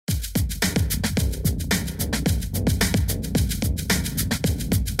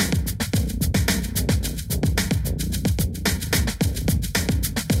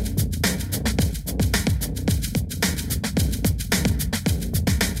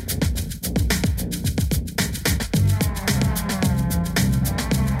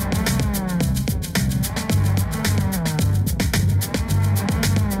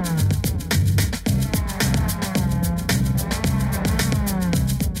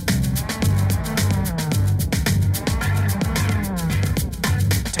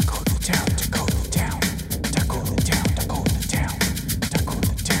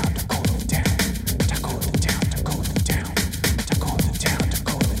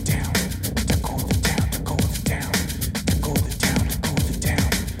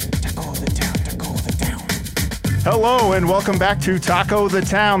Hello and welcome back to Taco the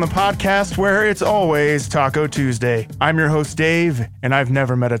Town, the podcast where it's always Taco Tuesday. I'm your host Dave, and I've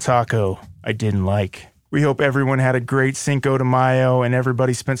never met a taco I didn't like. We hope everyone had a great Cinco de Mayo and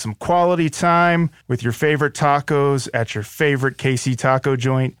everybody spent some quality time with your favorite tacos at your favorite KC taco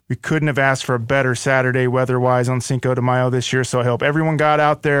joint. We couldn't have asked for a better Saturday weather-wise on Cinco de Mayo this year, so I hope everyone got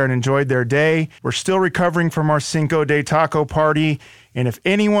out there and enjoyed their day. We're still recovering from our Cinco de Taco party, and if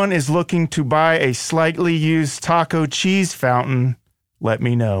anyone is looking to buy a slightly used taco cheese fountain, let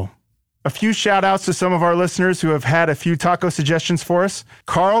me know. A few shout outs to some of our listeners who have had a few taco suggestions for us.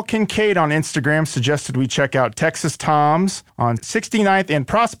 Carl Kincaid on Instagram suggested we check out Texas Tom's on 69th and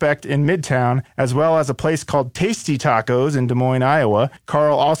Prospect in Midtown, as well as a place called Tasty Tacos in Des Moines, Iowa.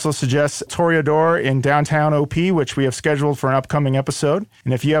 Carl also suggests Toreador in downtown OP, which we have scheduled for an upcoming episode.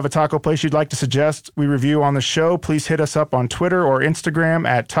 And if you have a taco place you'd like to suggest we review on the show, please hit us up on Twitter or Instagram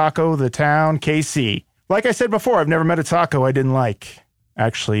at Taco the Town KC. Like I said before, I've never met a taco I didn't like.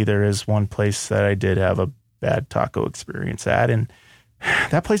 Actually, there is one place that I did have a bad taco experience at, and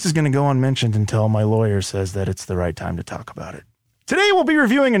that place is going to go unmentioned until my lawyer says that it's the right time to talk about it. Today, we'll be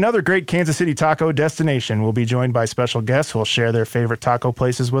reviewing another great Kansas City taco destination. We'll be joined by special guests who will share their favorite taco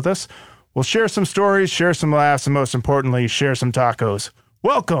places with us. We'll share some stories, share some laughs, and most importantly, share some tacos.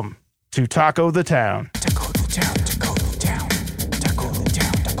 Welcome to Taco the Town. Taco the Town, Taco the Town, Taco the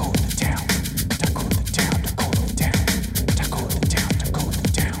Town, Taco the Town, Taco the Town, Taco the Town, Taco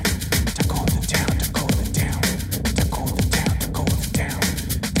the Town, Taco the Town, Taco the Town, Taco the Town, Taco the Town, Taco the Town, Taco the Town,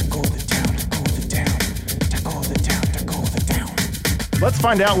 Taco the Town, Taco the Town, Taco the Town. Let's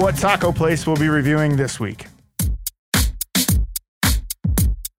find out what taco place we'll be reviewing this week.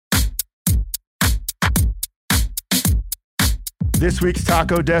 This week's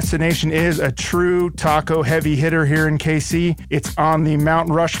taco destination is a true taco heavy hitter here in KC. It's on the Mount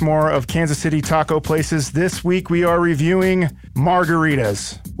Rushmore of Kansas City taco places. This week we are reviewing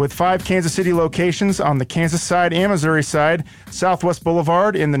Margaritas. With 5 Kansas City locations on the Kansas side and Missouri side, Southwest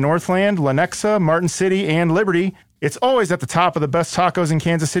Boulevard in the Northland, Lenexa, Martin City, and Liberty, it's always at the top of the best tacos in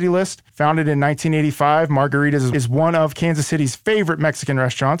Kansas City list. Founded in 1985, Margaritas is one of Kansas City's favorite Mexican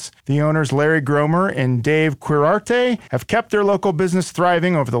restaurants. The owners, Larry Gromer and Dave Quirarte, have kept their local business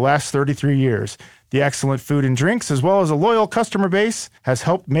thriving over the last 33 years. The excellent food and drinks, as well as a loyal customer base, has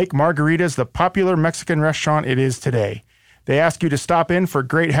helped make Margaritas the popular Mexican restaurant it is today. They ask you to stop in for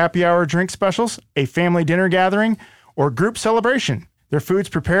great happy hour drink specials, a family dinner gathering, or group celebration. Their food's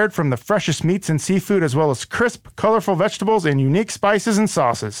prepared from the freshest meats and seafood, as well as crisp, colorful vegetables and unique spices and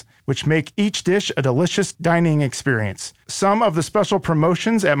sauces, which make each dish a delicious dining experience. Some of the special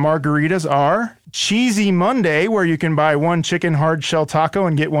promotions at Margaritas are Cheesy Monday, where you can buy 1 chicken hard shell taco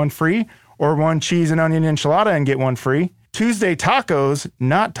and get 1 free, or 1 cheese and onion enchilada and get 1 free. Tuesday Tacos,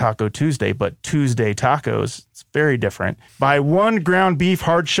 not Taco Tuesday, but Tuesday Tacos. It's very different. Buy 1 ground beef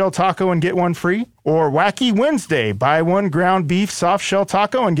hard shell taco and get 1 free. Or Wacky Wednesday, buy 1 ground beef soft shell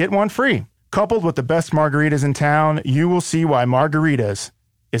taco and get 1 free. Coupled with the best margaritas in town, you will see why Margaritas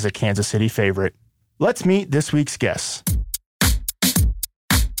is a Kansas City favorite. Let's meet this week's guests.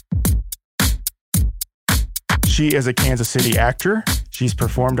 She is a Kansas City actor. She's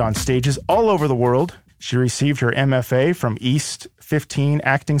performed on stages all over the world. She received her MFA from East 15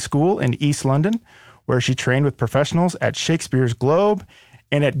 Acting School in East London, where she trained with professionals at Shakespeare's Globe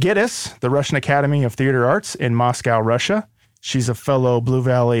and at GITIS, the Russian Academy of Theater Arts in Moscow, Russia. She's a fellow Blue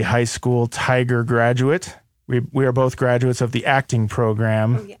Valley High School Tiger graduate. We are both graduates of the acting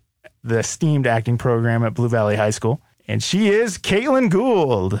program, the esteemed acting program at Blue Valley High School. And she is Caitlin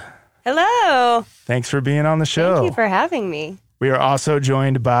Gould. Hello. Thanks for being on the show. Thank you for having me. We are also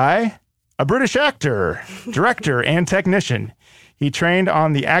joined by a British actor, director, and technician. He trained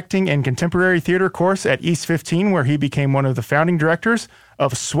on the acting and contemporary theater course at East 15, where he became one of the founding directors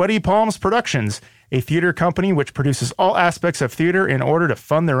of Sweaty Palms Productions, a theater company which produces all aspects of theater in order to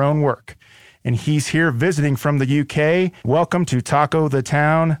fund their own work. And he's here visiting from the UK. Welcome to Taco the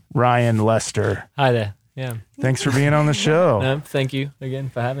Town, Ryan Lester. Hi there. Yeah. Thanks for being on the show. Thank you again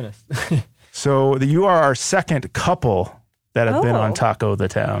for having us. So you are our second couple that have been on Taco the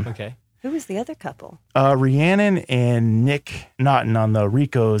Town. Okay. Who was the other couple? Rhiannon and Nick Naughton on the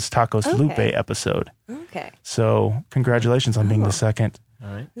Rico's Tacos Lupe episode. Okay. So congratulations on being the second.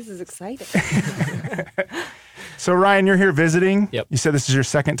 All right. This is exciting. So Ryan, you're here visiting. Yep. You said this is your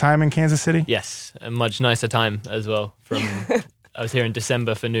second time in Kansas City? Yes. A much nicer time as well. I was here in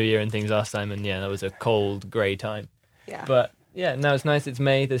December for New Year and things last time, and that was a cold, grey time. Yeah. But now it's nice. It's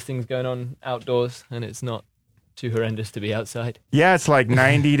May. There's things going on outdoors, and it's not too horrendous to be outside. Yeah, it's like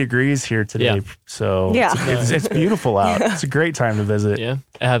 90 degrees here today. Yeah. So it's beautiful out. It's a great time to visit. Yeah.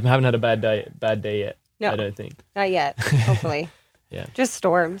 I haven't had a bad day yet. No. I don't think. Not yet. Hopefully. Yeah. Just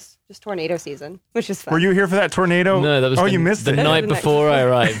storms. Just tornado season, which is fun. Were you here for that tornado? No, that was you missed the it. night The night before I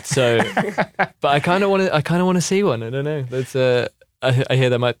arrived. So, but I kind of want to. I kind of want to see one. I don't know. That's I hear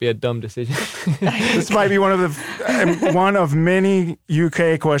that might be a dumb decision. This might be one of many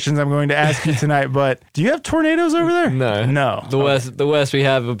UK questions I'm going to ask you tonight. But do you have tornadoes over there? No. No. The worst we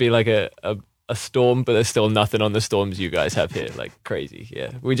have would be like a storm, but there's still nothing on the storms you guys have here. Like crazy.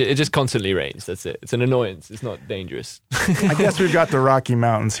 Yeah. It just constantly rains. That's it. It's an annoyance. It's not dangerous. I guess we've got the Rocky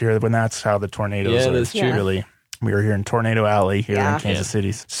Mountains here when that's how the tornadoes Yeah, are. that's true. Really. We were here in Tornado Alley here Yeah. in Kansas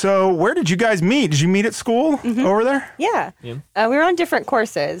City. So where did you guys meet? Did you meet at school over there? Yeah. Yeah. We were on different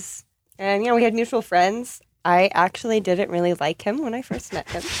courses, and we had mutual friends. I actually didn't really like him when I first met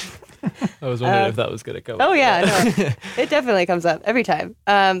him. I was wondering if that was going to come. Oh up. yeah, no, it definitely comes up every time.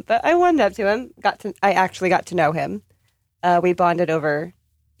 But I warmed up to him. I actually got to know him. We bonded over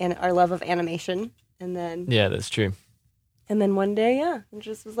our love of animation, and then Yeah, that's true. one day, it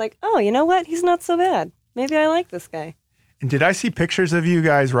just was like, oh, you know what? He's not so bad. Maybe I like this guy. And did I see pictures of you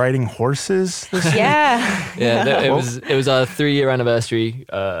guys riding horses? Yeah. Yeah, it was our 3-year anniversary.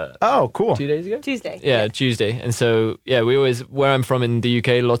 Oh, cool. 2 days ago. Tuesday. Yeah, Tuesday. And so, yeah, we always, where I'm from in the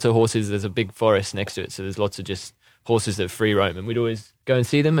UK, lots of horses, there's a big forest next to it. So there's lots of just horses that free roam. And we'd always go and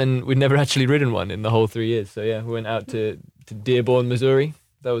see them. And we'd never actually ridden one in the whole 3 years. So, yeah, we went out to Dearborn, Missouri.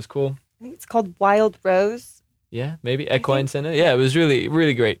 That was cool. I think it's called Wild Rose. Yeah, maybe Equine Center. Yeah, it was really,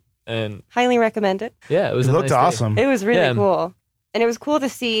 really great. And Highly recommend it. yeah, it was It a looked nice day. awesome. It was really Yeah. cool. And it was cool to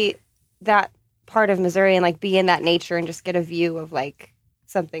see that part of Missouri and be in that nature and just get a view of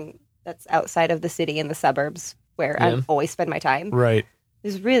something that's outside of the city in the suburbs where Yeah. I always spend my time. Right. It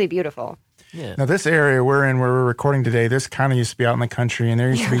was really beautiful. Yeah. Now, this area we're in, where we're recording today, this kind of used to be out in the country. And there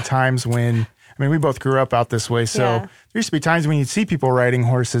used to be times when, we both grew up out this way. So Yeah. there used to be times when you'd see people riding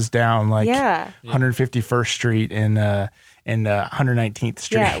horses down Yeah. 151st Street and 119th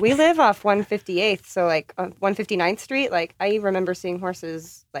Street. Yeah. We live off 158th. So on 159th Street, I remember seeing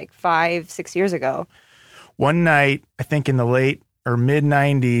horses 5-6 years ago. One night, I think in the late or mid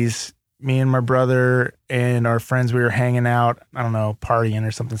 90s, me and my brother and our friends, we were hanging out, I don't know, partying or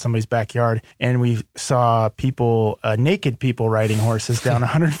something, somebody's backyard. And we saw people, naked people riding horses down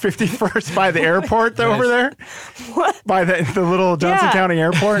 151st by the airport over there. What? By the little Johnson Yeah. County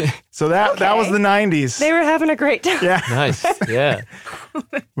airport. So that was Okay. the 90s. They were having a great time. Yeah. Nice. Yeah.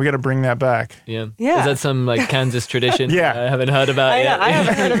 We got to bring that back. Yeah. Yeah. Is that some Kansas tradition? Yeah. I haven't heard about it I know. yet. I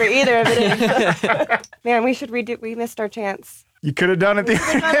haven't heard of it either. If it is. Man, we should redo. We missed our chance. You could have done it the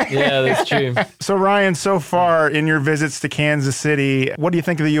other day. Yeah, that's true. So Ryan, so far in your visits to Kansas City, what do you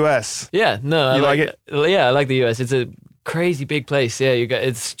think of the U.S.? Yeah, no, You like it? Yeah, I like the US. It's a crazy big place. Yeah,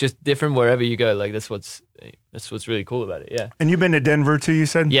 it's just different wherever you go. That's what's really cool about it. Yeah. And you've been to Denver too, you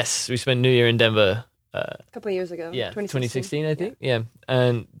said? Yes, we spent New Year in Denver. A couple of years ago. Yeah, 2016, I think. Yeah.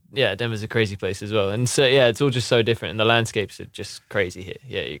 And yeah, Denver's a crazy place as well. And so yeah, it's all just so different, and the landscapes are just crazy here.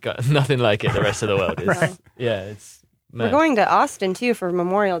 Yeah, you got nothing like it the rest of the world. It's, Yeah, it's. We're mad. going to Austin too for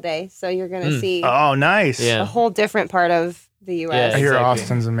Memorial Day, so you're going to see Oh, nice. Yeah. a whole different part of the U.S. I hear Exactly.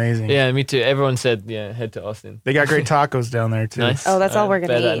 Austin's amazing. Yeah, me too. Everyone said head to Austin. They got great tacos down there too. Nice. Oh, that's all we're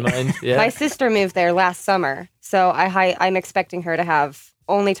gonna bear that in eat. mind. Yeah. My sister moved there last summer, so I'm expecting her to have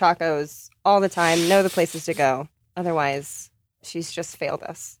only tacos all the time, know the places to go. Otherwise, she's just failed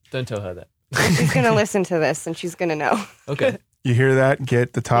us. Don't tell her that. She's going to listen to this, and she's going to know. Okay. You hear that?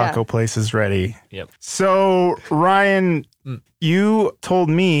 Get the taco Yeah. places ready. Yep. So, Ryan, you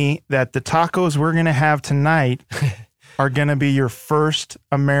told me that the tacos we're going to have tonight are going to be your first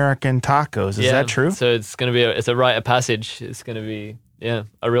American tacos. Is that true? So it's going to be it's a rite of passage. It's going to be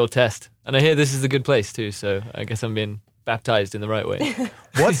a real test. And I hear this is a good place too. So I guess I'm being baptized in the right way.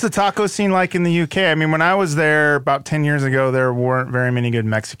 What's the taco scene like in the UK? I mean, when I was there about 10 years ago, there weren't very many good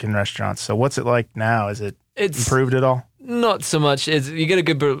Mexican restaurants. So what's it like now? Is it It's improved at all? not so much. You get a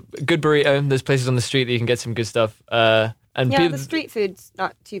good burrito. There's places on the street that you can get some good stuff. And Yeah, people, the street food's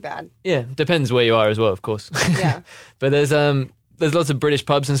not too bad. yeah, depends where you are as well, of course. Yeah. But there's lots of British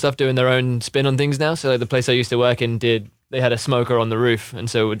pubs and stuff doing their own spin on things now. So like the place I used to work in they had a smoker on the roof, and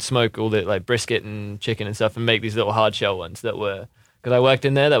so would smoke all the like brisket and chicken and stuff, and make these little hard shell ones that were, because I worked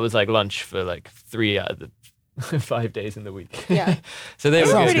in there, that was like lunch for like 3 out of the 5 days in the week. Yeah. So they It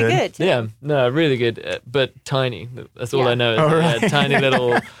was were sounds good. pretty good. good, too. Yeah, no, really good, but tiny. That's all Yeah. I know. Is Oh, that, right. tiny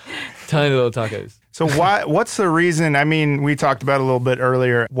little tacos. So what's the reason? I mean, we talked about it a little bit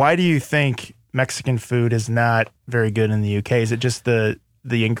earlier. Why do you think Mexican food is not very good in the UK? Is it just the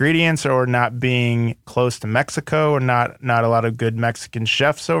ingredients, or not being close to Mexico, or not a lot of good Mexican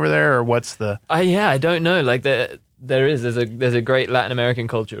chefs over there, or what's the? I don't know. Like there's a great Latin American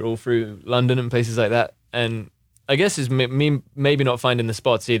culture all through London and places like that. and I guess is me maybe not finding the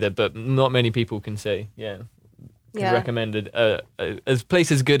spots either, but not many people can say, recommend it. A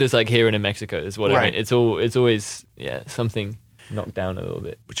place as good as like here and in Mexico is what I mean. It's always something knocked down a little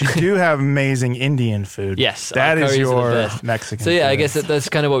bit. But you do have amazing Indian food. Yes, that is curries are your the best. Mexican. So yeah, food. I guess that's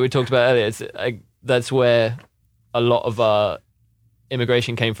kind of what we talked about earlier. That's where a lot of our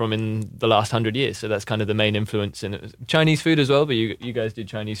immigration came from in the last 100 years. So that's kind of the main influence. And it was Chinese food as well, but you guys do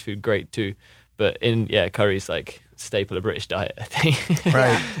Chinese food great too. But curry's like staple of British diet, I think.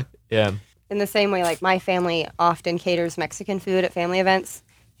 Right. Yeah. In the same way, like my family often caters Mexican food at family events.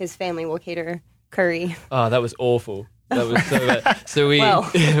 His family will cater curry. Oh, that was awful. That was so bad. So we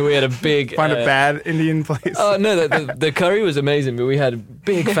had a big Find a bad Indian place. Oh no, the curry was amazing, but we had a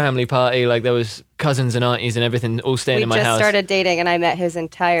big family party. Like there was cousins and aunties and everything all staying in my house. We just started dating, and I met his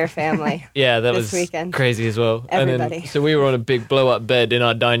entire family. Yeah, that this was weekend. Crazy as well. Everybody. And then, so we were on a big blow-up bed in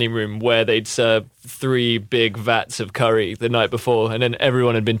our dining room where they'd served 3 big vats of curry the night before, and then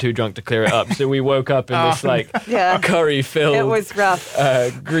everyone had been too drunk to clear it up. So we woke up in this curry-filled, it was rough,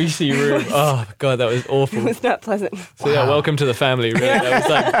 greasy room. Oh god, that was awful. It was not pleasant. So yeah, welcome to the family. Really, that was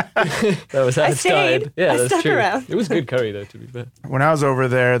like that was how it started. Yeah, that's stuck true. Around. It was good curry though, to be fair. When I was over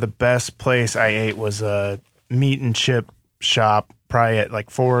there, the best place I ate was a meat and chip shop, probably at like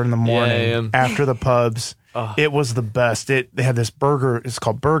 4 a.m. after the pubs. Oh. It was the best. They had this burger. It's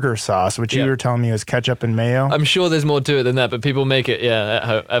called burger sauce, which you were telling me was ketchup and mayo. I'm sure there's more to it than that, but people make it.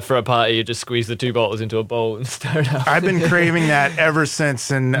 For a party, you just squeeze the 2 bottles into a bowl and stir it up. I've been craving that ever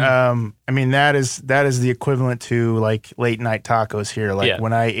since, and I mean that is the equivalent to like late night tacos here. Like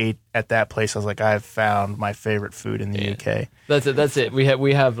when I ate at that place, I was like, I've found my favorite food in the UK. That's it.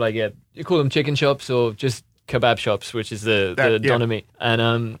 We have like you call them chicken shops or just kebab shops, which is the doner meat,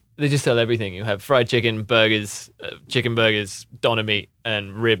 and they just sell everything. You have fried chicken, burgers, chicken burgers, doner meat,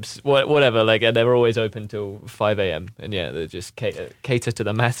 and ribs, whatever. Like they're always open till 5 a.m. And they just cater to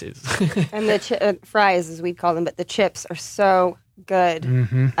the masses. And the fries, as we call them, but the chips are so good.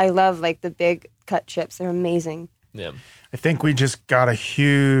 Mm-hmm. I love like the big cut chips. They're amazing. Yeah. I think we just got a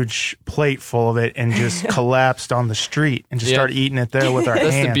huge plate full of it and just collapsed on the street and just started eating it there with our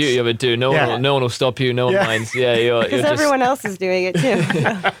hands. That's the beauty of it too. No one will stop you. No one minds. Yeah, because everyone else is doing it too.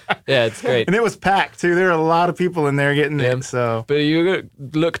 Yeah, it's great. And it was packed too. There were a lot of people in there getting it. So, but you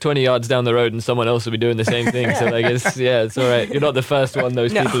look 20 yards down the road and someone else will be doing the same thing. So like, it's all right. You're not the first one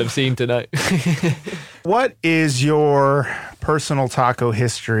those people have seen tonight. What is your personal taco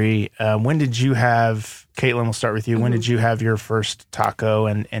history? When did you have? Caitlin, we'll start with you. When did you have your first taco,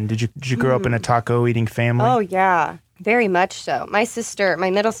 and did you grow up in a taco eating family? Oh yeah, very much so. My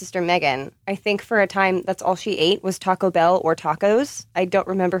middle sister Megan, I think for a time that's all she ate was Taco Bell or tacos. I don't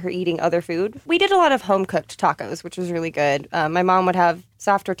remember her eating other food. We did a lot of home cooked tacos, which was really good. My mom would have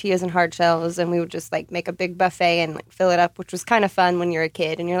soft tortillas and hard shells, and we would just like make a big buffet and like fill it up, which was kind of fun when you're a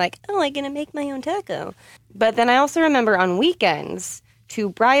kid and you're like, oh, I'm gonna make my own taco. But then I also remember on weekends, to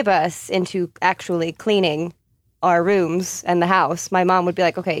bribe us into actually cleaning our rooms and the house, my mom would be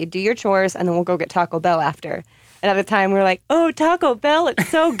like, okay, do your chores and then we'll go get Taco Bell after. And at the time we were like, oh, Taco Bell, it's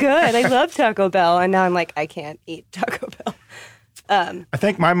so good. I love Taco Bell. And now I'm like, I can't eat Taco Bell. I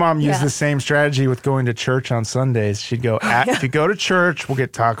think my mom used the same strategy with going to church on Sundays. She'd go, if you go to church, we'll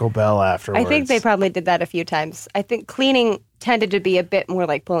get Taco Bell afterwards. I think they probably did that a few times. I think cleaning tended to be a bit more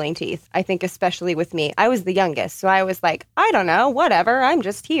like pulling teeth. I think especially with me. I was the youngest, so I was like, I don't know, whatever, I'm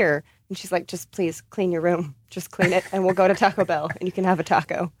just here. And she's like, just please clean your room. Just clean it, and we'll go to Taco Bell, and you can have a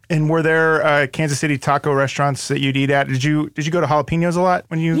taco. And were there Kansas City taco restaurants that you'd eat at? Did you go to Jalapenos a lot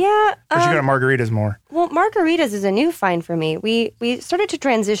when you? Yeah. Or did you go to Margaritas more? Well, Margaritas is a new find for me. We started to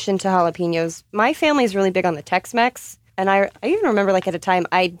transition to jalapenos. My family's really big on the Tex-Mex, and I even remember like at a time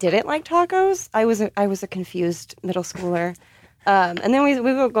I didn't like tacos. I was a confused middle schooler. And then we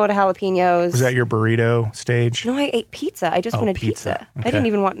would go to jalapenos. Was that your burrito stage? No, I ate pizza. I just wanted pizza. Okay. I didn't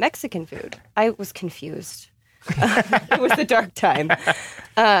even want Mexican food. I was confused. It was a dark time.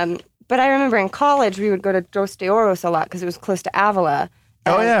 But I remember in college, we would go to Dos de Oros a lot because it was close to Avila.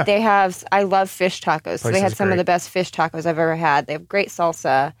 Oh, yeah. I love fish tacos. So they had some of the best fish tacos I've ever had. They have great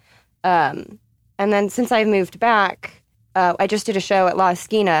salsa. And then since I moved back, I just did a show at La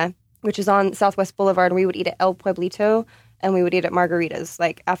Esquina, which is on Southwest Boulevard. And we would eat at El Pueblito. And we would eat at Margaritas.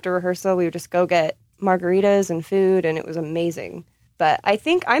 Like after rehearsal, we would just go get margaritas and food, and it was amazing. But I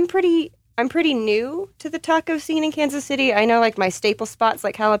think I'm pretty new to the taco scene in Kansas City. I know like my staple spots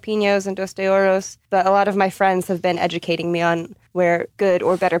like Jalapenos and Dos de Oros, but a lot of my friends have been educating me on where good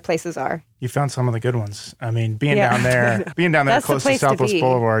or better places are. You found some of the good ones. I mean, being down there close to Southwest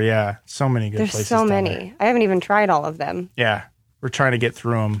Boulevard, so many good places. There's so down many. there. I haven't even tried all of them. Yeah. We're trying to get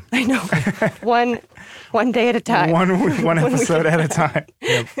through them. I know. one day at a time. One episode at a time.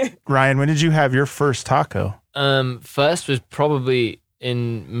 Ryan, when did you have your first taco? First was probably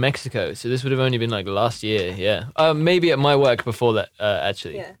in Mexico, so this would have only been like last year. Yeah, maybe at my work before that.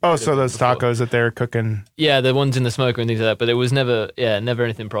 Actually. Yeah. Oh, so those tacos that they're cooking. Yeah, the ones in the smoker and things like that. But it was never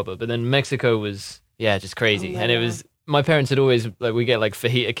anything proper. But then Mexico was just crazy, and it was. My parents had always like we get like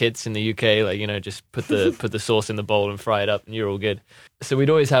fajita kits in the UK, like just put the sauce in the bowl and fry it up, and you're all good. So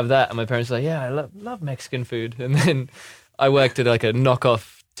we'd always have that, and my parents were like, yeah, I love Mexican food. And then I worked at like a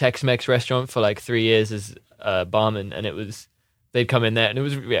knockoff Tex-Mex restaurant for like 3 years as a barman, and they'd come in there, and it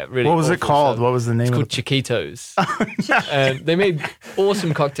was really. What was it called? stuff. What was the name? It's called of Chiquitos. And they made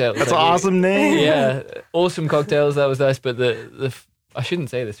awesome cocktails. That's an awesome name. Yeah, awesome cocktails. That was nice, but the I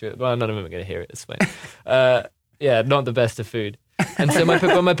shouldn't say this. Well, none of them are going to hear it. It's fine. Yeah, not the best of food. And so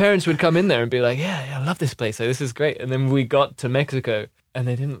my parents would come in there and be like, yeah, I love this place. Like, this is great. And then we got to Mexico and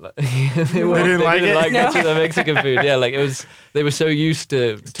they didn't like they didn't like much of the Mexican food. Yeah, like they were so used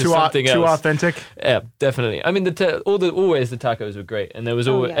to something else. Too authentic. Yeah, definitely. I mean, always the tacos were great. And there was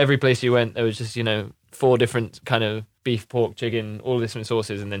every place you went, there was just, 4 different kind of beef, pork, chicken, all different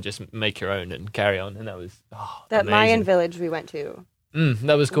sauces, and then just make your own and carry on. And that was that amazing. Mayan village we went to.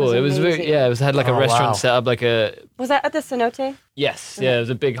 That was cool. It was amazing. it had like a restaurant set up like a. Was that at the cenote? Yes, yeah, it was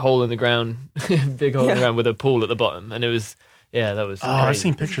a big hole in the ground, with a pool at the bottom, and it was that was. Oh, crazy. I've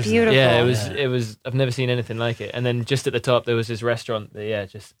seen pictures. Beautiful. Yeah, it was. I've never seen anything like it. And then just at the top there was this restaurant that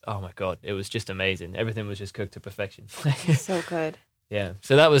just oh my god, it was just amazing. Everything was just cooked to perfection. So good. Yeah,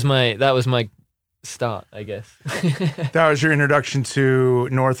 so that was my start, I guess. That was your introduction to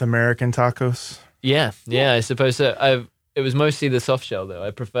North American tacos. Yeah, I suppose so. It was mostly the soft shell, though.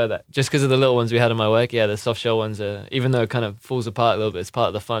 I prefer that. Just because of the little ones we had in my work. Yeah, the soft shell ones are, even though it kind of falls apart a little bit, it's part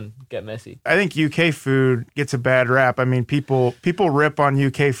of the fun. Get messy. I think UK food gets a bad rap. I mean, people rip on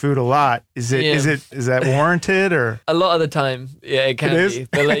UK food a lot. Is that warranted or? A lot of the time, yeah, it can It be. is?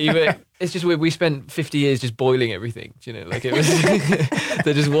 But like, it's just weird. We spent 50 years just boiling everything. Like it was,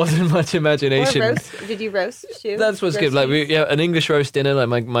 there just wasn't much imagination. Or roast. Did you roast too? That's what's good. Like an English roast dinner.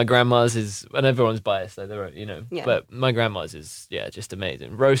 Like my grandma's is, and everyone's biased. Like they're Yeah. But my grandma's is just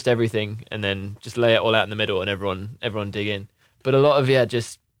amazing. Roast everything and then just lay it all out in the middle and everyone dig in. But a lot of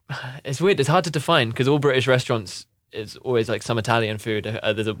it's weird. It's hard to define because all British restaurants. It's always like some Italian food.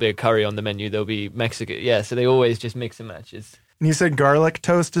 There'll be a curry on the menu. There'll be Mexican. Yeah, so they always just mix and match. And you said garlic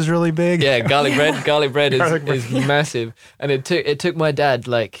toast is really big? Yeah, garlic bread. Garlic bread Garlic bread. is massive. And it took my dad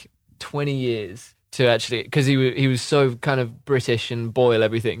like 20 years to actually, because he was so kind of British and boil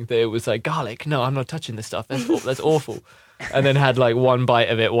everything that it was like, garlic, no, I'm not touching this stuff. That's awful. And then had like one bite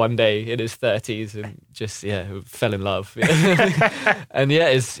of it one day in his 30s and just, fell in love. And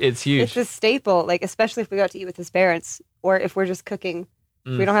it's huge. It's a staple, like especially if we go out to eat with his parents or if we're just cooking.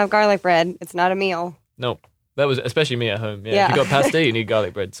 If we don't have garlic bread, it's not a meal. Nope. That was especially me at home. Yeah. Yeah. If you got pasta, you need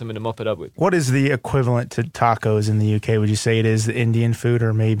garlic bread, something to mop it up with. What is the equivalent to tacos in the UK? Would you say it is the Indian food,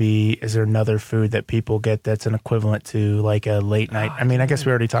 or maybe is there another food that people get that's an equivalent to like a late night? I mean, I guess we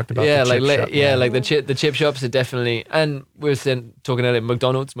already talked about the chip shop. Like the chip shops are definitely, and we were talking about it.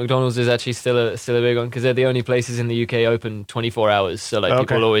 McDonald's. McDonald's is actually still a big one because they're the only places in the UK open 24 hours. So like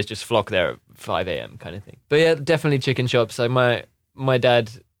people always just flock there at 5 a.m. kind of thing. But yeah, definitely chicken shops. Like my dad.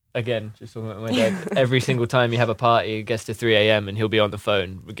 Again, just talking about my dad, every single time you have a party, it gets to 3 a.m. and he'll be on the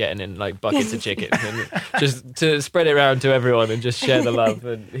phone getting in like buckets of chicken and just to spread it around to everyone and just share the love.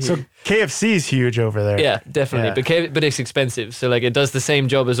 And So KFC is huge over there. Yeah, definitely. Yeah. But it's expensive. So like it does the same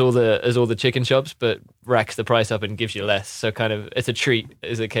job as all the chicken shops, but racks the price up and gives you less. So kind of it's a treat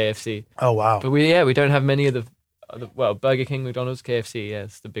as a KFC. Oh, wow. But we don't have many of the Burger King, McDonald's, KFC. Yeah,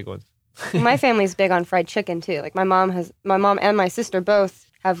 it's the big ones. My family's big on fried chicken too. Like my mom and my sister both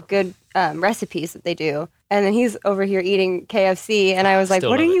have good recipes that they do. And then he's over here eating KFC, and I was like, Still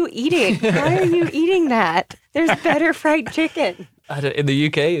what are love you eating? Why are you eating that? There's better fried chicken. In the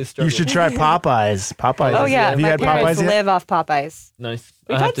UK, it's You struggle. should try Popeyes. Popeyes. Oh yeah, Have you my had parents Popeyes yet? live off Popeyes. Nice.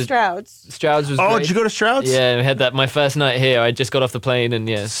 We've had Stroud's. Stroud's was Oh, great. did you go to Stroud's? Yeah, we had that. My first night here, I just got off the plane and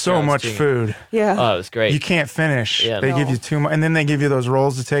So Stroud's much chicken. food. Yeah. Oh, it was great. You can't finish. Yeah. They give No. you too much. And then they give you those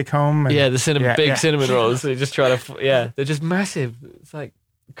rolls to take home. And, Yeah, the cinnamon, cinnamon Yeah. rolls. They just try to, they're just massive. It's like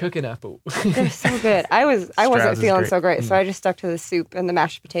cooking apple. They're so good. I wasn't Stroud's is feeling great. so great, so I just stuck to the soup and the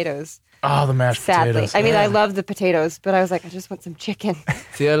mashed potatoes. Oh, the mashed Sadly, potatoes. I mean, I Yeah. love the potatoes, but I was like, I just want some chicken.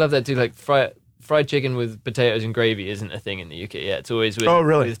 See, I love that too. Like fry fried chicken with potatoes and gravy isn't a thing in the UK. Yeah, it's always with, Oh,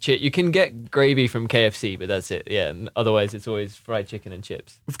 really? with you can get gravy from KFC, but that's it. Yeah, and otherwise it's always fried chicken and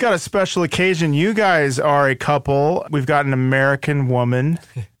chips. We've got a special occasion. You guys are a couple. We've got an American woman,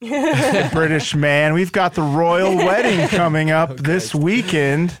 a British man. We've got the royal wedding coming up this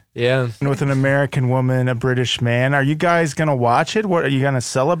weekend. Yeah. With an American woman, a British man. Are you guys going to watch it? What are you going to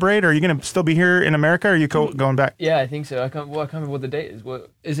celebrate? Are you going to still be here in America? Or are you going back? Yeah, I think so. I can't remember what the date is.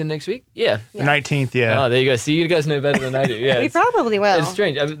 What is it next week? Yeah. The 19th, yeah. Oh, there you go. See, you guys know better than I do. Yeah. We probably will. It's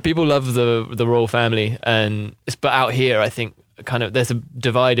strange. I mean, people love the royal family, but out here, I think kind of there's a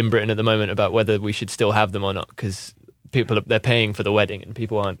divide in Britain at the moment about whether we should still have them or not, because they're paying for the wedding and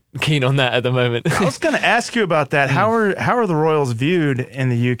people aren't keen on that at the moment. I was going to ask you about that. How are the royals viewed in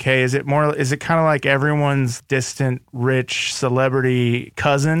the UK? Is it kind of like everyone's distant, rich celebrity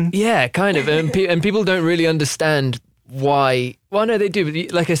cousin? Yeah, kind of. And people don't really understand why. Well, no, they do.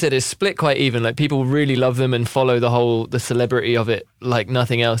 But like I said, it's split quite even. Like people really love them and follow the celebrity of it like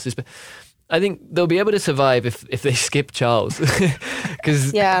nothing else. I think they'll be able to survive if they skip Charles,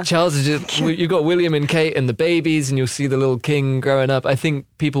 because Charles is just, you've got William and Kate and the babies, and you'll see the little king growing up. I think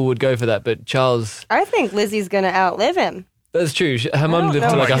people would go for that, but Charles, I think Lizzie's gonna outlive him. that's true. Her mum lived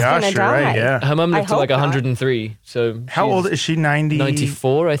to know like if he's gosh, gonna you're right, die. yeah. her mum lived to hope like not. 103. So How she's old is she? 90?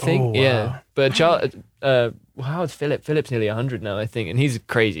 94, I think. Oh, wow. Yeah, but Charles. How old's Philip? Philip's nearly 100 now, I think, and he's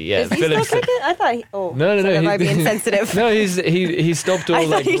crazy. Yeah, Is he still kicking? I thought. No. Sorry, am I being sensitive? No, he stopped all I thought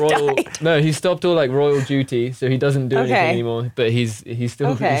like he royal. died. No, he stopped all like royal duty, so he doesn't do anything Okay. anymore. But he's still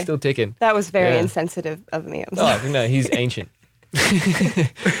Okay. he's still ticking. That was very Yeah. insensitive of me. I'm sorry. Oh no, he's ancient.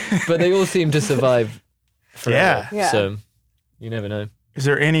 But they all seem to survive forever. Yeah. So you never know. Is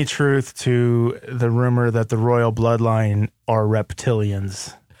there any truth to the rumor that the royal bloodline are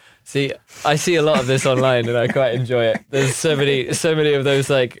reptilians? See, I see a lot of this online, and I quite enjoy it. There's so many of those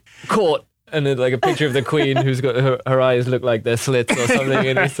like court, and then like a picture of the queen who's got her eyes look like they're slits or something,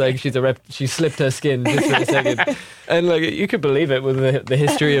 and it's like she slipped her skin just for a second, and like you could believe it with the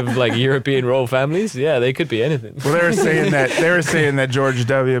history of like European royal families. Yeah, they could be anything. Well, they were saying that George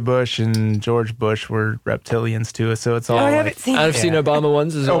W. Bush and George Bush were reptilians too. So it's all. I like, haven't seen. I've seen Obama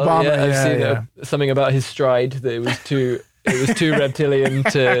ones as well. Obama, yeah, I've yeah, seen yeah. Something about his stride that it was too reptilian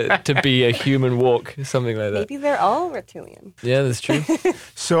to be a human walk, something like that. Maybe they're all reptilian. Yeah, that's true.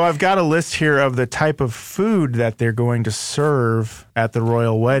 So I've got a list here of the type of food that they're going to serve at the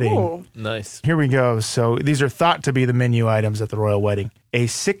royal wedding. Ooh. Nice. Here we go. So these are thought to be the menu items at the royal wedding. A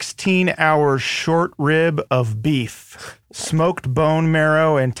 16-hour short rib of beef, smoked bone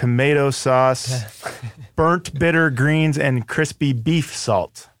marrow and tomato sauce, burnt bitter greens, and crispy beef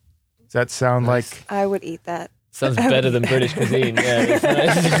salt. Does that sound like... I would eat that. Sounds better than British cuisine. Yeah, that's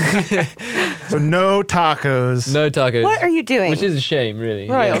nice. So no tacos. No tacos. What are you doing? Which is a shame, really.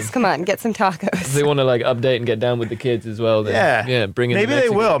 Royals, Yeah. come on, get some tacos. If they want to like update and get down with the kids as well. Then, Yeah. bring in. Maybe the they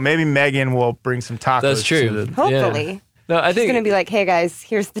Mexican. will. Maybe Megan will bring some tacos. That's true. to the- Hopefully. No, I It's think gonna be like, hey guys,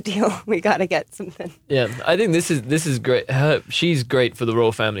 here's the deal. We gotta get something. Yeah, I think this is great. She's great for the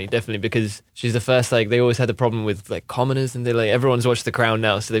royal family, definitely, because she's the first. Like they always had the problem with like commoners, and they like everyone's watched The Crown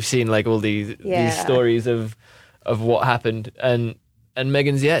now, so they've seen like all these stories of what happened. And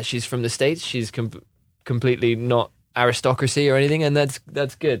Meghan's she's from the States. She's completely not aristocracy or anything, and that's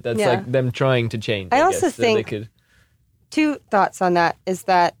good. That's like them trying to change. I also guess, so they think- could. Two thoughts on that is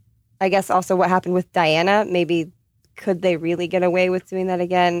that I guess also what happened with Diana, maybe could they really get away with doing that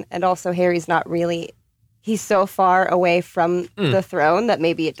again? And also Harry's not really, he's so far away from the throne that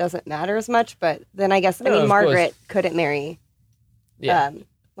maybe it doesn't matter as much. But then I guess, No, of Margaret couldn't marry, Yeah,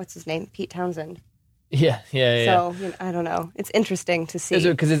 what's his name? Pete Townsend. yeah. So I don't know. It's interesting to see.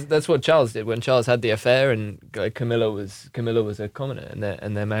 Because that's what Charles did when Charles had the affair, and Camilla was a commoner,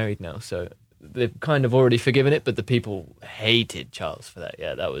 and they're married now. So they've kind of already forgiven it, but the people hated Charles for that.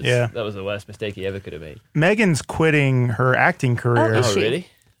 Yeah, that was the worst mistake he ever could have made. Megan's quitting her acting career. Is Oh, she? really?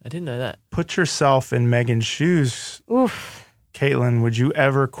 I didn't know that. Put yourself in Megan's shoes. Oof. Caitlin, would you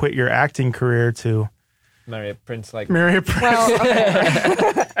ever quit your acting career to Marry a prince like marry a prince? Well,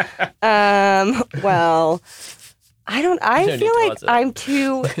 okay. Well, I don't feel need to like answer. I'm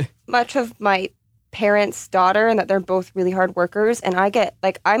too much of my parents' daughter and that they're both really hard workers. And I get,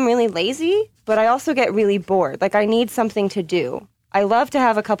 like, I'm really lazy, but I also get really bored. Like, I need something to do. I love to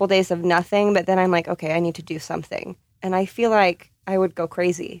have a couple days of nothing, but then I'm like, okay, I need to do something. And I feel like I would go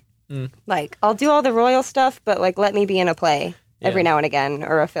crazy. Like, I'll do all the royal stuff, but, like, let me be in a play every now and again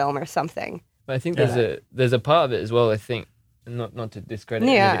or a film or something. But I think there's a part of it as well. I think not to discredit,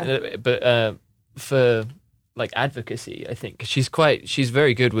 anything, but for like advocacy, I think 'cause she's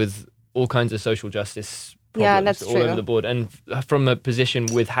very good with all kinds of social justice problems Yeah, that's all true. over the board. And from a position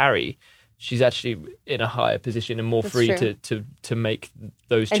with Harry, she's actually in a higher position and more That's free true. to make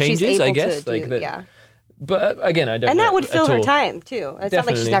those And she's changes, I able guess. to Like do, that. yeah. But again, I don't And know that would fill at her all. time too. It's not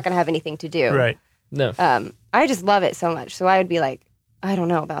like she's Definitely. not going to have anything to do. Right. No. I just love it so much. So I would be like, I don't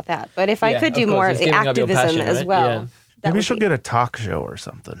know about that. But if I Yeah, could do of course, more it's giving up your activism passion, as right? well. Yeah. that Maybe would she'll be- get a talk show or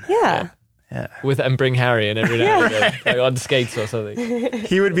something. Yeah. Yeah. and bring Harry in every now and then, like on skates or something.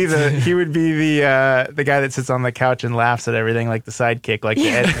 He would be the guy that sits on the couch and laughs at everything, like the sidekick, like the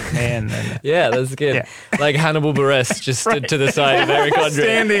Ed McMahon. And, Yeah, that's good. Yeah. Like Hannibal Buress just stood to the side of Eric Andre.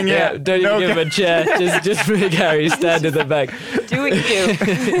 Standing, yeah. Don't No even give him a chair. Just make Harry stand in the back. Do what you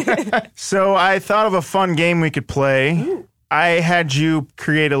do. So I thought of a fun game we could play. I had you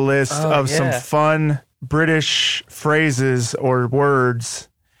create a list of some yeah. fun British phrases or words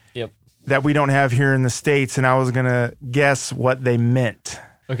Yep. that we don't have here in the States, and I was going to guess what they meant.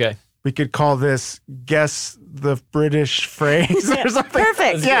 Okay. We could call this Guess the British Phrase or something.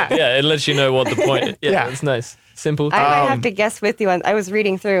 Perfect. Yeah. Yeah, it lets you know what the point is. Yeah, Yeah. it's nice. Simple. I might have to guess with you. I was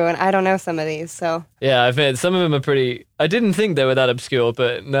reading through and I don't know some of these. So Yeah, I've heard some of them are pretty. I didn't think they were that obscure,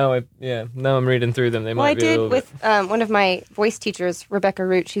 but now I'm reading through them. They well, might I be a did little with bit. one of my voice teachers, Rebecca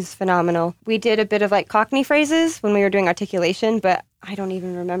Root. She's phenomenal. We did a bit of like Cockney phrases when we were doing articulation, but I don't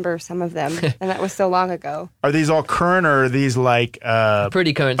even remember some of them. And that was so long ago. Are these all current or are these like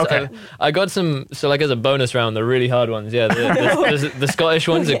Pretty current. Okay. I got some. So like as a bonus round, the really hard ones. Yeah, the Scottish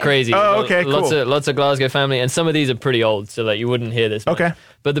ones are crazy. Oh, okay, Lots cool. of Glasgow family, and some of these are pretty old, so like you wouldn't hear this. much. Okay.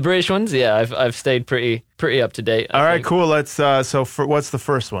 But the British ones, yeah, I've stayed pretty up to date. I All right, think. cool. Let's what's the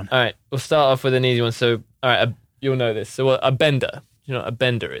first one? All right, we'll start off with an easy one. So all right, you'll know this. So a bender. You know what a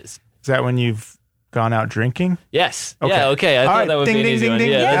bender is? Is that when you've gone out drinking? Yes. Okay. Yeah. Okay. I All thought right, that would ding, be an ding, easy ding, one.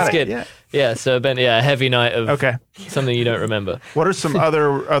 ding. Yeah, Got that's it, good. yeah. Yeah. So a heavy night of Okay. something you don't remember. What are some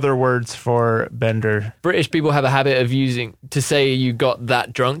other words for bender? British people have a habit of using, to say you got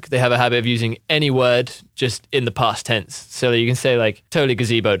that drunk, they have a habit of using any word just in the past tense. So that you can say like totally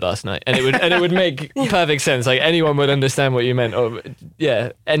gazeboed last night and it would make perfect sense. Like anyone would understand what you meant. Or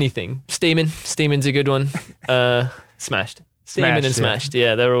yeah, anything. Steaming's a good one. Smashed. Steaming and Smashed, yeah. smashed.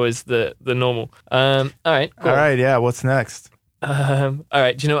 Yeah, they're always the normal. All right, cool. All right, yeah. What's next? All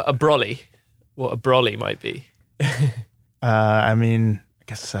right, do you know what a brolly? What a brolly might be? I mean, I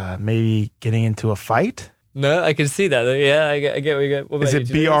guess maybe getting into a fight. No, I can see that. Yeah, I get what you get. What about Is you? it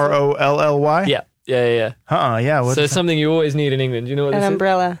Do you know what BROLLY? Yeah. Yeah. What's So it's something you always need in England. Do you know what An this is?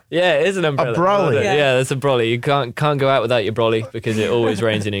 umbrella. Yeah, it is an umbrella. brolly. Yeah. Yeah. That's a brolly. You can't go out without your brolly because it always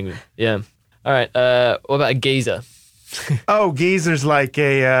rains in England. Yeah. All right. What about a geezer? Oh, geezer's like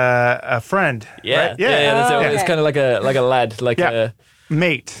a friend. Yeah. right? Yeah. That's Oh, it. It's okay. kind of like a lad, like Yeah. a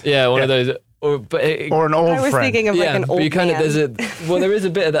Mate. one of Yeah. those. Or an old I was friend. thinking of yeah, like an but old you kind man. of there is a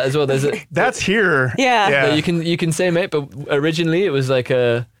bit of that as well. There's a That's here. Yeah. Yeah. you can say mate, but originally it was like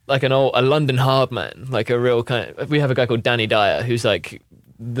a London hard man, like a real kind of. We have a guy called Danny Dyer who's like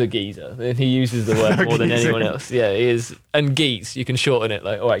the geezer, and he uses the word more than Geezer. anyone else. Yeah, he is. And geese, you can shorten it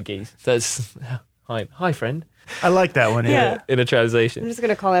like, all right, geese. That's hi friend I like that one. Yeah. in a I'm translation. just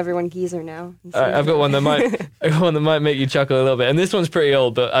gonna call everyone geezer now. All right, I've got one that might make you chuckle a little bit, and this one's pretty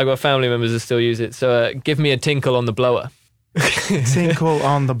old, but I've got family members that still use it. So give me a tinkle on the blower. Tinkle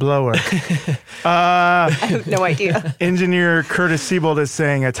on the blower. I have no idea. Engineer Curtis Siebold is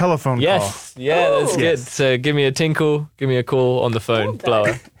saying a telephone Yes, yeah, that's Ooh. good. Yes. So give me a tinkle, give me a call on the phone,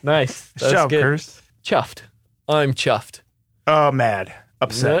 blower. Nice, call. that's Shove, good. Curtis. Chuffed. I'm chuffed. Oh, mad.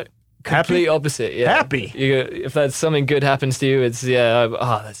 Upset. No, complete opposite. Yeah. Happy. If that's something good happens to you, it's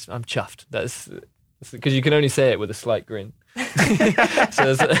I'm chuffed. That's because you can only say it with a slight grin.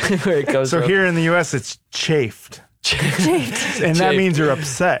 So that's where it goes. So from. here in the U.S., it's chafed. And that Chafed. means you're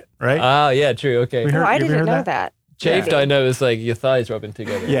upset, right? Ah, yeah, true. Okay. We heard- Oh, I you ever didn't heard know that? that. Chafed, Maybe. I know, is like your thighs rubbing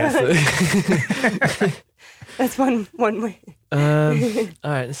together. Yeah. So- That's one way. all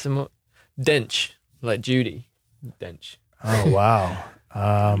right, some more. Dench, like Judy. Dench. Oh, wow.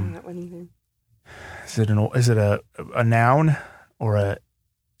 I don't know that one either. Is it a noun or a...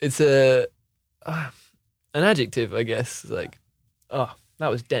 It's an adjective, I guess. Like, oh, that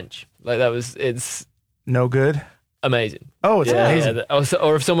was dench. Like it's No good? amazing. Oh, it's amazing. Yeah.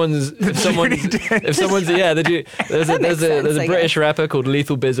 Or if someone's there's a sense, I British rapper called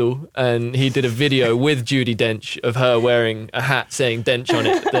Lethal Bizzle, and he did a video with Judi Dench of her wearing a hat saying Dench on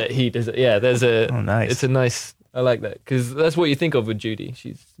it. That he does. Yeah, there's a. Oh, nice. It's a nice. I like that because that's what you think of with Judy.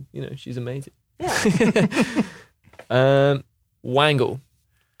 She's amazing. Yeah. Wangle.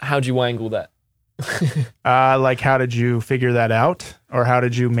 How'd you wangle that? Like, how did you figure that out? Or how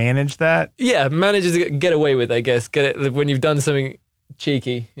did you manage that? Yeah, manages to get away with, I guess. Get it when you've done something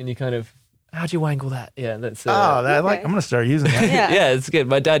cheeky and you kind of how do you wangle that? Yeah, that's. Oh, that, Okay. I'm going to start using that. Yeah. yeah, it's good.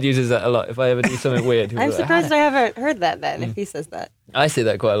 My dad uses that a lot. If I ever do something weird, he'll be I'm like, surprised "Ah." I haven't heard that then, if he says that. I say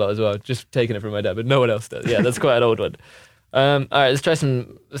that quite a lot as well. Just taking it from my dad, but no one else does. Yeah, that's quite an old one. All right, let's try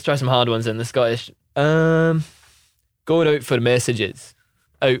some hard ones in the Scottish. Going out for messages.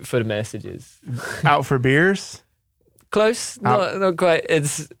 Out for messages. Out for beers? Close. Not quite.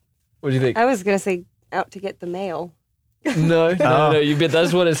 It's. What do you think? I was going to say out to get the mail. No.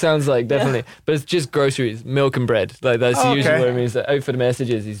 That's what it sounds like, definitely. But it's just groceries, milk and bread. Like that's usually what it means. That out for the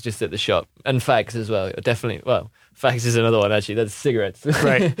messages, he's just at the shop. And fags as well. Definitely. Well, fags is another one actually. That's cigarettes.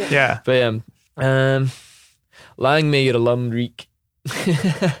 Right. Yeah. But lang me your lum reek.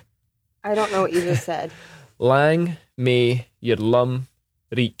 I don't know what you just said. Lang me your lum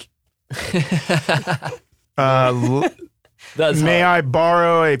reek. That's May hard. I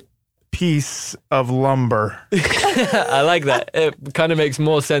borrow a piece of lumber? I like that. It kind of makes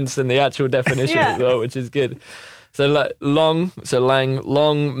more sense than the actual definition as well, which is good. So long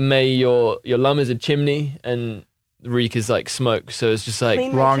may your lum is a chimney and reek is like smoke. So it's just like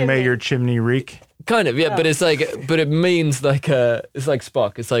Clean my Long may chimney. your chimney reek. kind of, yeah, but it's like, but it means like it's like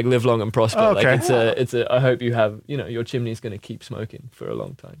Spock. It's like live long and prosper. Okay. Like it's a I hope you have, your chimney's going to keep smoking for a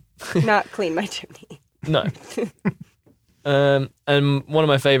long time. Not clean my chimney. No. And one of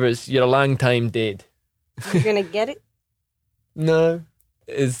my favorites, you're a long time dead. You're going to get it? No.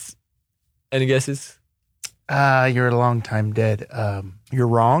 Is any guesses? You're a long time dead. You're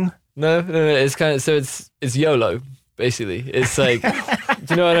wrong. No. It's kind of, so it's YOLO, basically. It's like, do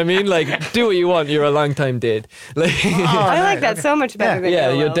you know what I mean? Like, do what you want. You're a long time dead. Like, I like that so much better than yeah,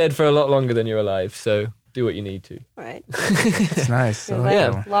 YOLO. you're dead for a lot longer than you're alive. So do what you need to. All right. It's nice. I You're like like,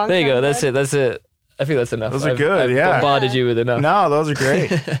 that one. long There you go. time That's dead. it. That's it. I think that's enough. Those are good, I've yeah. bombarded you with enough. No, those are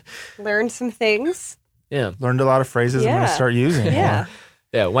great. Learn some things. Yeah. Learned a lot of phrases I'm going to Yeah. start using. Yeah.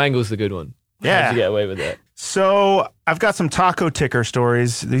 Yeah. Wangle's the good one. Yeah. How'd you get away with that? So I've got some taco ticker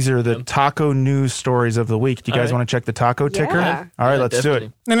stories. These are the taco news stories of the week. Do you guys All right. want to check the taco ticker? Yeah. All right, Yeah, let's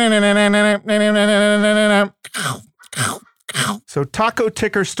definitely. do it. So taco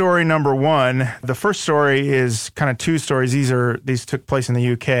ticker story number 1. The first story is kind of 2 stories. These took place in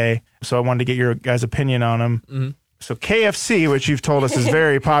the UK. So I wanted to get your guys' opinion on them. Mm-hmm. So KFC, which you've told us is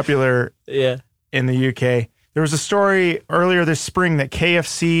very popular Yeah. in the UK. There was a story earlier this spring that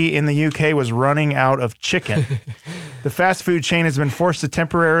KFC in the UK was running out of chicken. The fast food chain has been forced to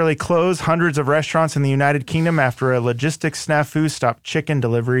temporarily close hundreds of restaurants in the United Kingdom after a logistics snafu stopped chicken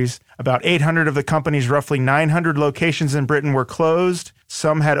deliveries. About 800 of the company's roughly 900 locations in Britain were closed.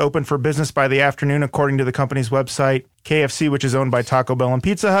 Some had opened for business by the afternoon, according to the company's website. KFC, which is owned by Taco Bell and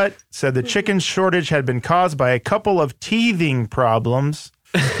Pizza Hut, said the chicken shortage had been caused by a couple of teething problems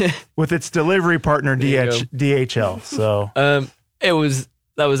with its delivery partner There you DHL. So that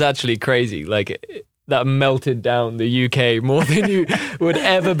was actually crazy. That melted down the UK more than you would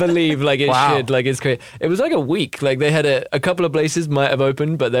ever believe. Like it Wow. should. Like it's crazy. It was like a week. Like they had a couple of places might have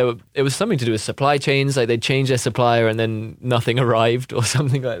opened, but it was something to do with supply chains. Like they changed their supplier and then nothing arrived or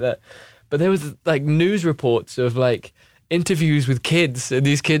something like that. But there was like news reports of like interviews with kids, and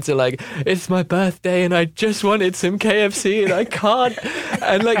these kids are like, "It's my birthday and I just wanted some KFC and I can't."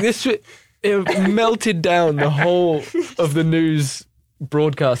 And like it melted down the whole of the news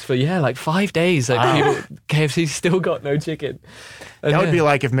broadcast for like 5 days. Like KFC still got no chicken. And that would be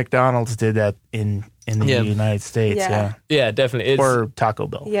like if McDonald's did that in the Yeah. United States. Yeah. yeah, definitely. Or Taco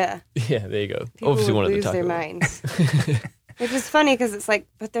Bell. Yeah. Yeah, there you go. People Obviously would one of the lose Taco their Bell. minds. Which is funny because it's like,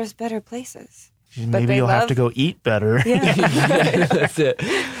 but there's better places. Maybe they you'll have love- to go eat better. Yeah. That's it.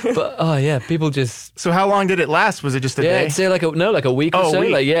 But people just So how long did it last? Was it just a day? I'd say like a week or Oh, a so.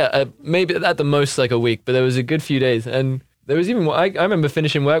 week. Like maybe at the most like a week, but there was a good few days. And there was even I remember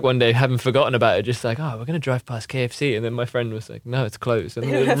finishing work one day, having forgotten about it, just like, oh, we're gonna drive past KFC, and then my friend was like, no, it's closed, and They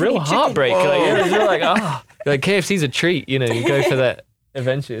it don't was have real any chicken. heartbreak. Like, it was real like, like KFC's a treat, you go for that.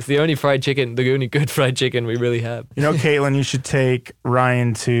 Eventually, it's the only the only good fried chicken we really have. You know, Caitlin, you should take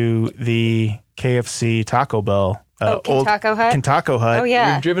Ryan to the KFC Taco Bell. Kentucky Hut? Kentucky Hut. Oh,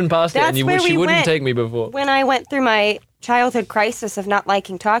 yeah. You've driven past it, That's and you where wish you we wouldn't went. take me before. When I went through my childhood crisis of not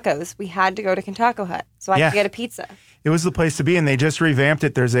liking tacos, we had to go to Kentucky Hut so I Yeah. could get a pizza. It was the place to be, and they just revamped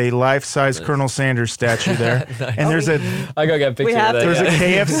it. There's a life-size Colonel Sanders statue there. And there's a I gotta get a picture have of that. there's a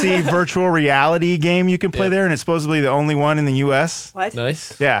yeah. KFC virtual reality game you can play Yeah. there, and it's supposedly the only one in the U.S. What?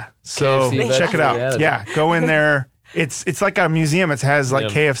 Nice. Yeah, so KFC check it virtual out. reality. Yeah, go in there. It's like a museum. It has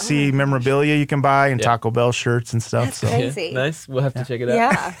like Yeah. KFC memorabilia you can buy and Yeah. Taco Bell shirts and stuff. That's So crazy. Nice. We'll have to check it out.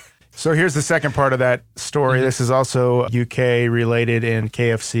 Yeah. So here's the second part of that story. This is also UK related and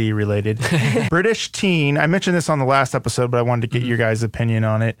KFC related. British teen, I mentioned this on the last episode, but I wanted to get your guys' opinion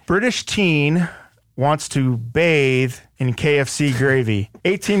on it. British teen wants to bathe in KFC gravy.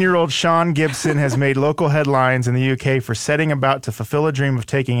 18-year-old Sean Gibson has made local headlines in the UK for setting about to fulfill a dream of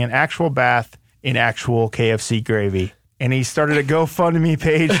taking an actual bath in actual KFC gravy. And he started a GoFundMe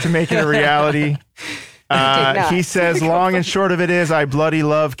page to make it a reality. He says, long and short of it is, I bloody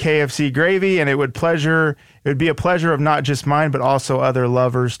love KFC gravy, and it would be a pleasure of not just mine, but also other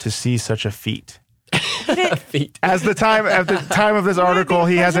lovers to see such a feat. Feet. At the time of this article,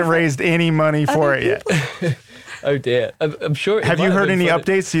 he hasn't raised any money for it yet. Oh dear. I'm sure. Have you heard any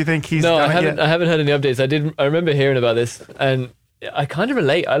updates? Do you think he's No, done I haven't. it yet? I haven't heard any updates. I remember hearing about this, and I kind of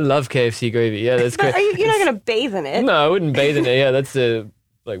relate. I love KFC gravy. Yeah, that's great. You're not going to bathe in it. No, I wouldn't bathe in it. Yeah, that's a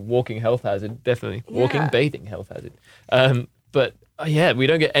walking health hazard. Definitely walking, bathing health hazard. But yeah, we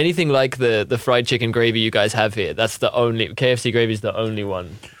don't get anything like the fried chicken gravy you guys have here. That's the only KFC gravy is the only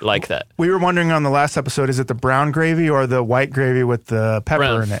one like that. We were wondering on the last episode, is it the brown gravy or the white gravy with the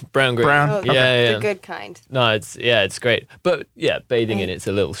pepper in it? Brown gravy. Brown? Oh, Okay. Yeah. The good kind. No, it's great. But yeah, bathing in it's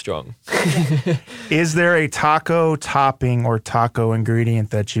a little strong. Is there a taco topping or taco ingredient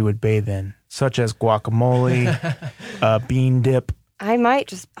that you would bathe in, such as guacamole, bean dip?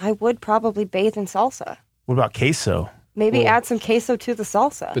 I would probably bathe in salsa. What about queso? Maybe add some queso to the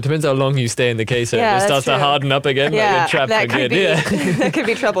salsa. But it depends how long you stay in the queso. Yeah, If it that's starts to true. harden up again, Yeah, like you're trapped that could again. be Yeah. that could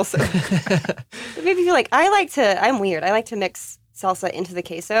be troublesome. But maybe you I'm weird. I like to mix salsa into the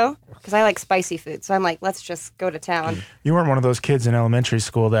queso because I like spicy food. So I'm like, let's just go to town. You weren't one of those kids in elementary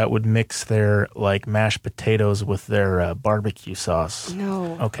school that would mix their like mashed potatoes with their barbecue sauce.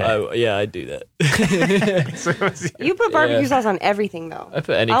 No. Okay. Oh, yeah, I do that. You put barbecue Yeah. sauce on everything though. I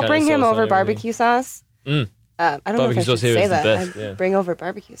put any I'll kind bring of him sauce on over everything. barbecue sauce. I don't know if Barbecue I should sauce here say is the that. best, I'd yeah. bring over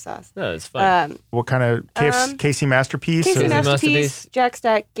barbecue sauce. No, it's fine. What kind of Casey Masterpiece? Casey or- Masterpiece, Jack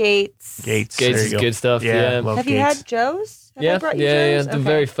Stack, Gates. Gates. Gates there is you go. good stuff, yeah. love Have you Gates. had Joe's? Have I yeah, brought you yeah. Joe's? The Okay.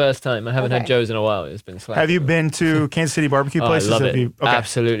 very first time. I haven't had Okay. Joe's in a while. It's been slack. Have you been to Kansas City barbecue Oh, I places? love Have it. you- okay.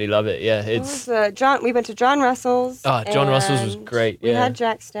 Absolutely love it. Yeah, What it's was, we went to John Russell's. John Russell's was and great, We yeah. had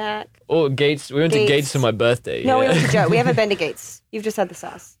Jack Stack. Gates. We went to Gates. Gates for my birthday. No, we yeah. went to Joe. We haven't been to Gates. You've just had the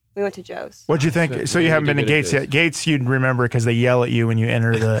sauce. We went to Joe's. What'd you think? So you haven't been to Really Gates good. yet. Gates, you'd remember because they yell at you when you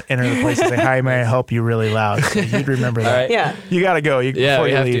enter the place and say, "Hi, may I help you?" really loud. So you'd remember that. All right. Yeah. You got to go. Yeah, before we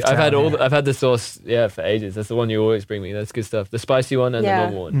you have leave to. I've had town, yeah. I've had the sauce, for ages. That's the one you always bring me. That's good stuff. The spicy one and Yeah.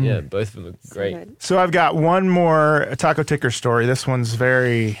 the normal one. Yeah, both of them are great. Good. So I've got one more taco ticker story. This one's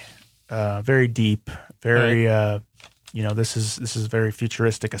very, very deep. Very, this is very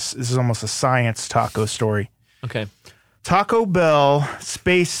futuristic. This is almost a science taco story. Okay. Taco Bell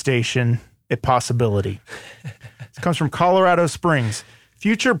space station, a possibility. This comes from Colorado Springs.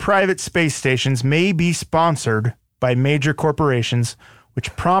 Future private space stations may be sponsored by major corporations,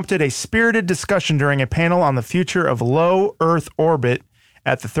 which prompted a spirited discussion during a panel on the future of low Earth orbit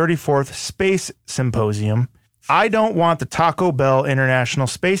at the 34th Space Symposium. I don't want the Taco Bell International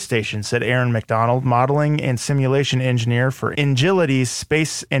Space Station, said Aaron McDonald, modeling and simulation engineer for Ingility's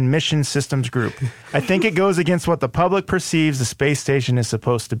Space and Mission Systems Group. I think it goes against what the public perceives the space station is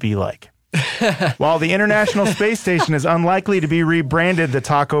supposed to be like. While the International Space Station is unlikely to be rebranded the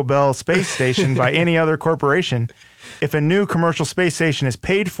Taco Bell Space Station by any other corporation, if a new commercial space station is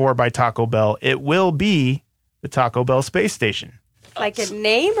paid for by Taco Bell, it will be the Taco Bell Space Station. Like a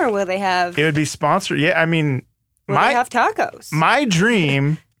name, or will they have? It would be sponsored. Yeah, I mean, Will they have tacos? my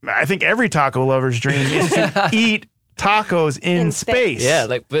dream, I think every taco lover's dream, is to eat tacos in space. Yeah,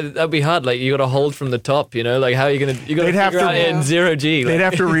 but that'd be hard. Like you got to hold from the top. Like how are you gonna? You got to They'd have figure to- out it in zero G. They'd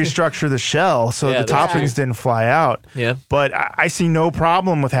have to restructure the shell so Yeah, the that's toppings didn't fly out. Yeah. But I see no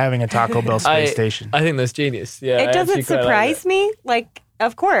problem with having a Taco Bell space station. I think that's genius. Yeah, It I doesn't actually quite like surprise me. Like,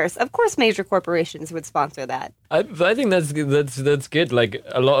 of course, major corporations would sponsor that. I think that's good. Like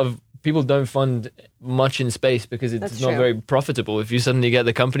a lot of people don't fund much in space because it's That's not true. very profitable. If you suddenly get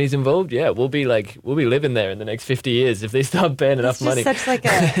the companies involved, we'll be living there in the next 50 years if they start paying enough It's money. just such like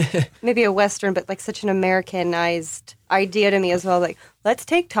a maybe a Western, but like such an Americanized idea to me as well. Like, let's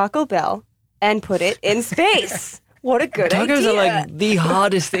take Taco Bell and put it in space. What a good Tacos idea! are like the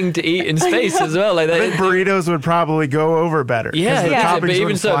hardest thing to eat in space as well. Like I think they, burritos would probably go over better. 'cause yeah, the Yeah. toppings but even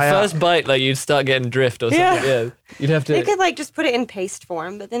wouldn't so, fly out. first bite, like you'd start getting drift or something. Yeah. Yeah, you'd have to. They could like just put it in paste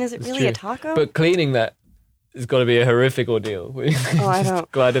form, but then is it really a true. taco? But cleaning that has got to be a horrific ordeal. Oh, I Just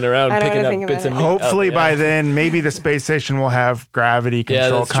don't- gliding around, I don't picking wanna up think bits of about meat. it. Hopefully up, by yeah. then, maybe the space station will have gravity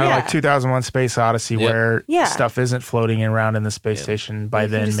control, that's kind of true. like 2001 Space Odyssey, Yep. where Yeah. stuff isn't floating around in the space station. By you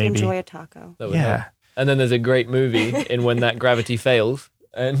can then, just maybe. enjoy a taco. That would Yeah. help. And then there's a great movie in when that gravity fails,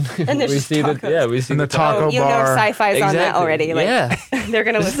 and there's we just see tacos. we see And the taco Oh, you know bar. sci-fi's on that Exactly. already. Like, Yeah. they're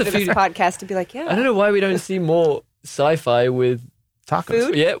going to This is listen the to this future. podcast and be like, yeah. I don't know why we don't see more sci-fi with Tacos.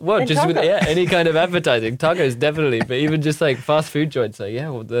 Food? yeah, well, And just with tacos. any kind of advertising. Tacos definitely, but even just like fast food joints, like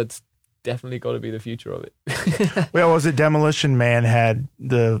that's definitely got to be the future of it. Well, was it Demolition Man had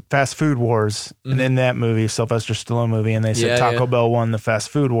the fast food wars, and in that movie, Sylvester Stallone movie, and they said Yeah, Taco yeah. Bell won the fast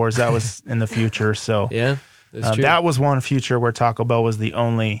food wars. That was in the future. So Yeah, that's true. that was one future where Taco Bell was the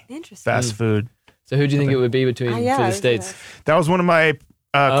only Interesting. fast food. So who do you think it would be between Yeah, for I the was states? That was one of my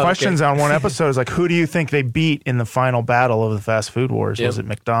okay. questions on one episode. Is like, who do you think they beat in the final battle of the fast food wars? Yep. Was it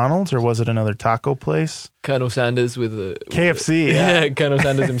McDonald's or was it another taco place? Colonel Sanders with a KFC, Yeah, Colonel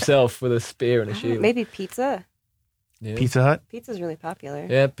Sanders himself with a spear and a shield. Maybe pizza. Yeah. Pizza Hut. Pizza's really popular.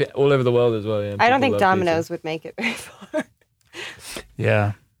 Yeah, all over the world as well. Yeah, I don't people think love Domino's pizza. would make it very far.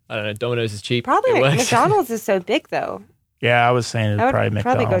 Yeah, I don't know. Domino's is cheap. Probably It works. McDonald's is so big though. yeah. I was saying it'd I would probably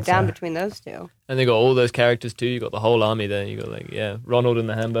probably McDonald's. go down yeah. between those two. And they got all those characters too. You got the whole army there. You got Ronald and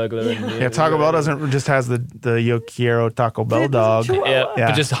the Hamburglar. And, Yeah, Taco Bell doesn't just has the Yo Quiero Taco Bell dog. Yeah, Yeah.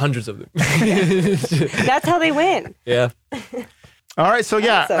 but just hundreds of them. That's how they win. Yeah. All right, so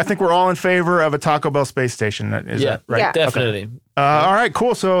yeah, Awesome. I think we're all in favor of a Taco Bell space station. Is Yeah, that right? Yeah. Definitely. All right,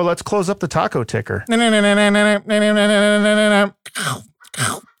 cool. So let's close up the taco ticker.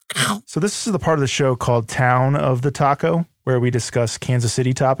 So this is the part of the show called Town of the Taco, where we discuss Kansas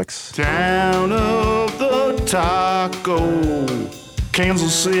City topics. Town of the taco,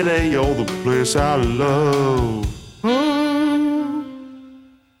 Kansas City, you're the place I love.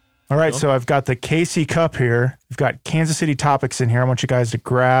 All right, so I've got the KC Cup here. We've got Kansas City topics in here. I want you guys to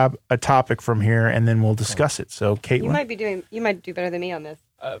grab a topic from here, and then we'll discuss it. So, Caitlin. You might do better than me on this.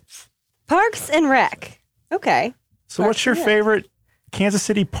 Uh, Parks and Rec. Okay. So what's your favorite Kansas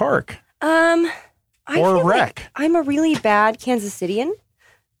City park I or feel rec? like I'm a really bad Kansas Cityan.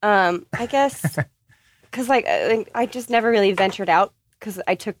 I guess because I just never really ventured out because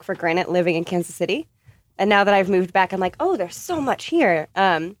I took for granted living in Kansas City, and now that I've moved back, I'm like, oh, there's so much here.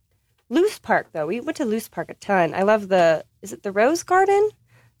 Loose Park though, we went to Loose Park a ton. I love is it the Rose Garden?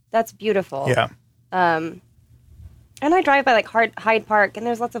 That's beautiful. Yeah. And I drive by like Hyde Park, and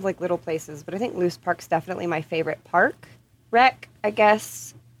there's lots of like little places, but I think Loose Park's definitely my favorite park. Rec, I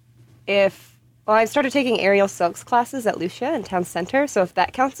guess, I started taking aerial silks classes at Lucia in Town Center, so if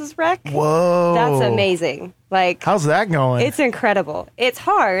that counts as rec, Whoa. that's amazing. Like, How's that going? it's incredible. It's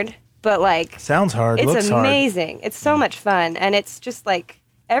hard, but like, Sounds hard. it's Looks hard. amazing. It's so much fun, and it's just like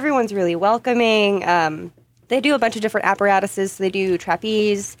everyone's really welcoming. They do a bunch of different apparatuses. So they do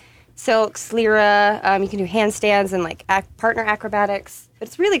trapeze, silks, lyra. You can do handstands and like partner acrobatics.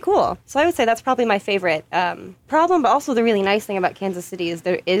 It's really cool. So I would say that's probably my favorite problem. But also the really nice thing about Kansas City is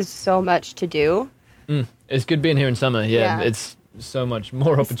there is so much to do. It's good being here in summer. Yeah, Yeah. it's so much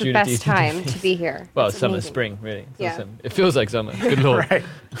more It's the opportunity. best to do time things. to be here. Well, It's summer, amazing. spring, really. It's Yeah. awesome. It feels like summer. Good lord. Right.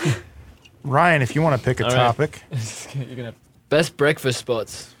 Ryan, if you want to pick a All right. topic. You're gonna have best breakfast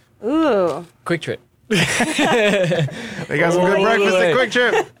spots. Ooh. Quick Trip. They got some good Wait. breakfast at Quick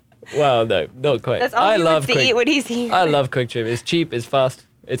Trip. Well, no, not quite. That's all I he love wants to eat Quick. when he's here. I love Quick Trip. It's cheap. It's fast.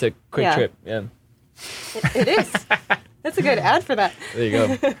 It's a quick Yeah. trip. Yeah. It is. That's a good ad for that. There you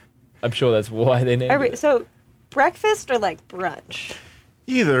go. I'm sure that's why they named it. So, breakfast or like brunch?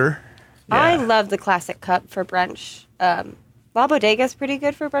 Either. I Yeah. love the classic cup for brunch. La Bodega is pretty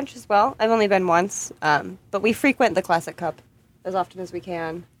good for brunch as well. I've only been once, but we frequent the classic cup as often as we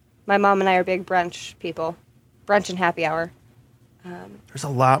can. My mom and I are big brunch people. Brunch and happy hour. There's a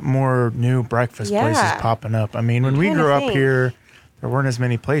lot more new breakfast Yeah. places popping up. I mean, when we trying to grew up think. here, there weren't as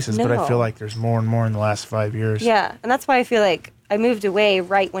many places, but I No. feel like there's more and more in the last 5 years. Yeah, and that's why I feel like I moved away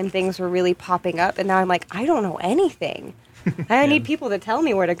right when things were really popping up, and now I'm like, I don't know anything. I need people to tell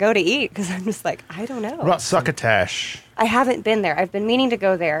me where to go to eat because I'm just like, I don't know. What about Succotash? I haven't been there. I've been meaning to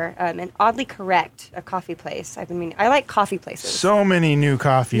go there. And Oddly Correct, a coffee place. I like coffee places. So many new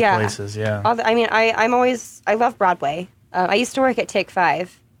coffee Yeah. places, yeah. I love Broadway. I used to work at Take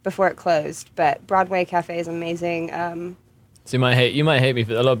 5 before it closed, but Broadway Cafe is amazing. So you might hate me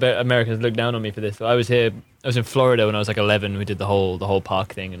for a lot of Americans look down on me for this. But I was in Florida when I was like 11. We did the whole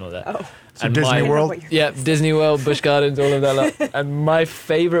park thing and all that. Oh. So Disney I know World? what you're Yeah, gonna say. Disney World, Busch Gardens, all of that. And my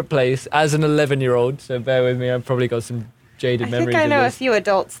favorite place as an 11-year-old, so bear with me, I've probably got some jaded I memories think I know of a this. few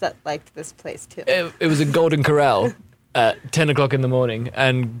adults that liked this place too. It was a Golden Corral at 10 o'clock in the morning,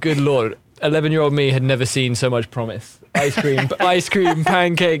 and good lord, 11-year-old me had never seen so much promise. Ice cream,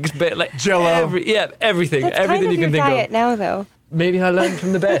 pancakes, but like Jell-O. everything, That's everything kind of you your can think diet of. now, though. maybe I learned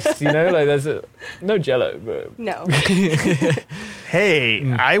from the best, you know? Like, there's no Jello, but No. Hey,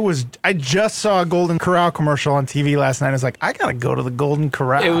 I just saw a Golden Corral commercial on TV last night. I was like, I gotta go to the Golden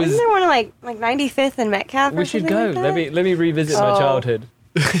Corral. It was- Isn't there one like 95th and Metcalf? we or should something go. Like that? Let me revisit my Oh. childhood.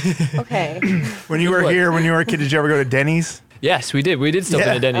 Okay. when you were What? here, when you were a kid, did you ever go to Denny's? Yes, we did. We did stop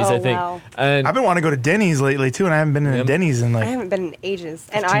Yeah. in a Denny's, Oh, I think. wow. And I've been wanting to go to Denny's lately too, and I haven't been in a Yep. Denny's in I like haven't been in ages.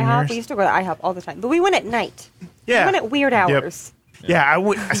 And 15 IHOP, years. we used to go to IHOP all the time, but we went at night. yeah. We went at weird hours. Yeah,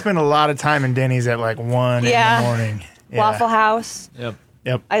 I spent a lot of time in Denny's at like 1 Yeah. in the morning. Yeah. Waffle House. yep.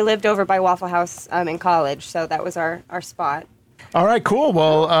 Yep. I lived over by Waffle House in college, so that was our spot. All right, cool.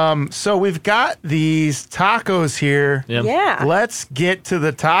 Well, so we've got these tacos here. Yep. Yeah. Let's get to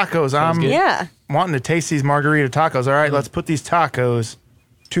the tacos. I'm good. Yeah. wanting to taste these margarita tacos. All right, let's put these tacos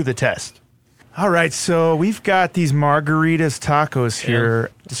to the test. All right, so we've got these margaritas tacos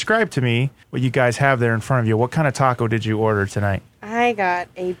here. Describe to me what you guys have there in front of you. What kind of taco did you order tonight? I got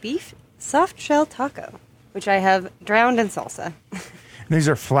a beef soft shell taco, which I have drowned in salsa. These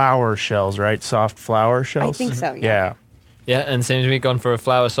are flour shells, right? Soft flour shells? think so, yeah. Yeah. Yeah, and same as me, gone for a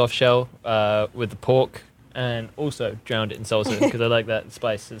flour soft shell with the pork and also drowned it in salsa because I like that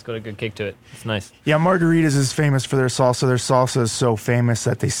spice. It's got a good kick to it. It's nice. Yeah, Margaritas is famous for their salsa. Their salsa is so famous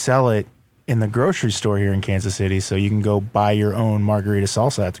that they sell it in the grocery store here in Kansas City, so you can go buy your own margarita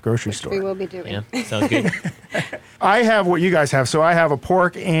salsa at the grocery store. We will be doing. Yeah, sounds good. I have what you guys have. So I have a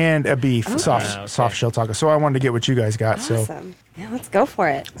pork and a beef okay. soft shell taco. So I wanted to get what you guys got. So Awesome. Yeah, let's go for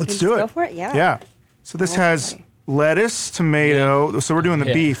it. let's Let's do it. Go for it. Yeah. Yeah. So this has Okay. lettuce, tomato. So we're doing the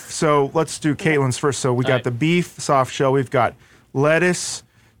Yeah. beef. So let's do Caitlin's first. So we got Alright. the beef soft shell. We've got lettuce,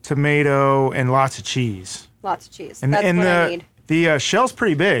 tomato, and lots of cheese. Lots of cheese. And That's and what I the need. the shell's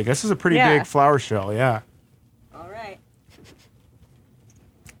pretty big. This is a pretty Yeah. big flour shell. Yeah. All right.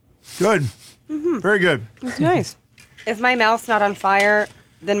 Good. Mm-hmm. Very good. It's nice. If my mouth's not on fire,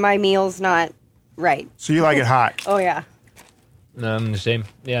 then my meal's not right. So you like it hot? Oh yeah. No, I'm the same.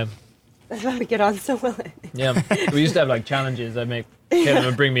 Yeah. That's why we get on so well. Yeah. We used to have like challenges. I'd make Kevin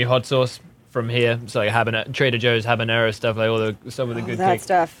would bring me hot sauce from here. So like Trader Joe's habanero stuff, like all the some of the good That kick.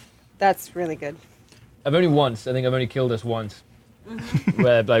 stuff. That's really good. I think I've only killed us once.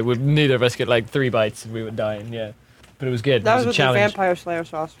 Where like neither of us get like 3 bites and we were dying, yeah. But it was good. That it was was a with the challenge. vampire slayer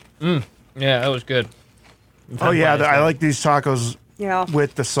sauce. Yeah, that was good. Oh yeah, Vampires, I like these tacos Yeah.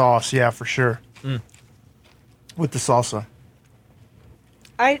 with the sauce. Yeah, for sure. Mm. With the salsa.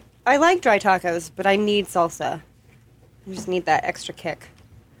 I like dry tacos, but I need salsa. I just need that extra kick.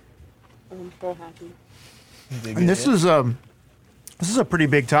 I'm so happy. And this is a pretty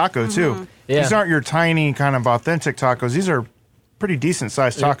big taco too. Yeah. These aren't your tiny kind of authentic tacos. These are pretty decent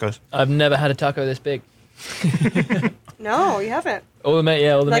sized tacos. I've never had a taco this big. No, you haven't. All the Like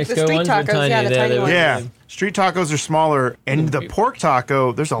the Mexico street ones tacos, were tiny. yeah, the there, tiny they were- ones. Yeah, street tacos are smaller, and the pork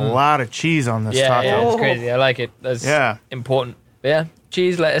taco. There's a lot of cheese on this Yeah, taco. yeah, it's Oh. crazy. I like it. That's Yeah. important. But yeah,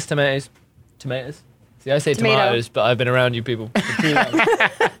 cheese, lettuce, tomatoes. Tomatoes? See, I say Tomato. tomatoes, but I've been around you people for too long. You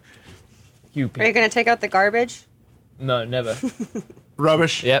Are you people. gonna take out the garbage? No, never.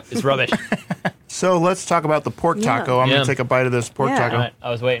 Rubbish. Yep, it's rubbish. So let's talk about the pork Yeah. taco. I'm Yeah. gonna take a bite of this pork Yeah. taco. All right, I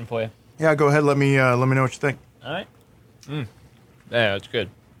was waiting for you. Yeah, go ahead. Let me know what you think. All right. Yeah, it's good.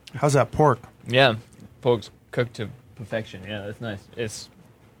 How's that pork? Yeah, pork's cooked to perfection. Yeah, that's nice.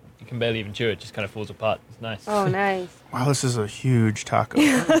 You can barely even chew it; just kind of falls apart. It's nice. Oh, nice. Wow, this is a huge taco.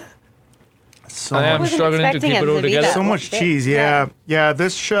 so I am much, wasn't struggling to expecting keep it it all to be together. that so much big. cheese. Yeah.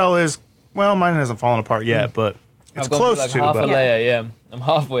 This shell is mine hasn't fallen apart yet, but it's I've gone close for like to. half But a layer. Yeah, I'm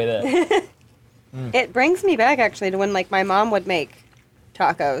halfway there. It brings me back actually to when like my mom would make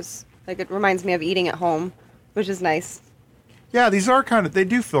tacos. Like it reminds me of eating at home, which is nice. yeah, these are they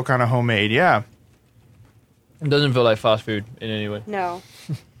do feel kind of homemade. Yeah. It doesn't feel like fast food in any way. No,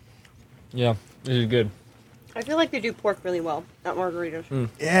 Yeah, this is good. I feel like they do pork really well at margaritas.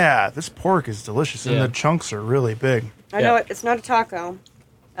 Yeah, this pork is delicious, and Yeah. the chunks are really big. I know Yeah. it's not a taco,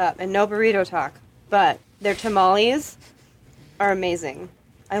 and no burrito talk, but their tamales are amazing.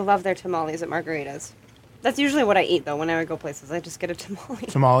 I love their tamales at margaritas. That's usually what I eat though when I would go places. I just get a tamale.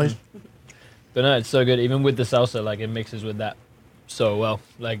 Tamales. But no, it's so good. Even with the salsa, like it mixes with that so well.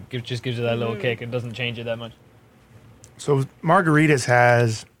 Like it just gives you that little kick. It doesn't change it that much. So Margaritas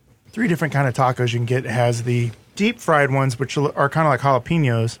has 3 different kind of tacos you can get. It has the deep fried ones, which are kind of like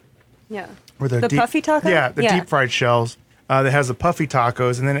jalapenos. Yeah. Or the The puffy taco? Yeah, the Yeah. deep fried shells. It has the puffy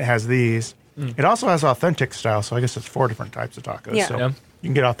tacos, and then it has these. It also has authentic style, so I guess it's 4 different types of tacos. Yeah. So Yeah. you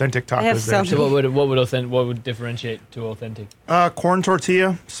can get authentic tacos have so there. many. too. So what would differentiate to authentic? Corn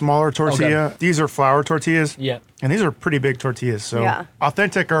tortilla, smaller tortilla. Okay. These are flour tortillas. Yeah. And these are pretty big tortillas. So Yeah.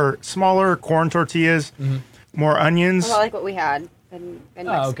 authentic are smaller corn tortillas. more onions, Well, I like what we had in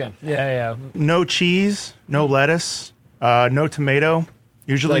Mexico. Oh, okay. Yeah. no cheese, no lettuce, no tomato.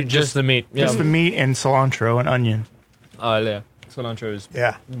 Usually Like just the meat. Yeah. just the meat and cilantro and onion. Oh, yeah. Cilantro is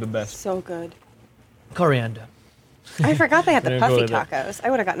Yeah. the best. So good. Coriander. I forgot they had the Didn't puffy go with it. tacos. I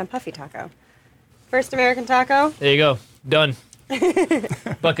would have gotten a puffy taco. First American taco. There you go. Done.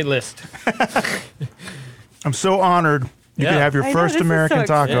 Bucket list. I'm so honored you Yeah. could have your I know, first this is so American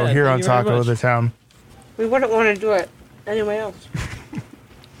exciting. taco Yeah, here thank on you very Taco of much. the Town. We wouldn't want to do it anyway else.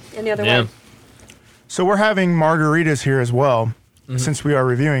 Any other Yeah. way. So we're having margaritas here as well. Since we are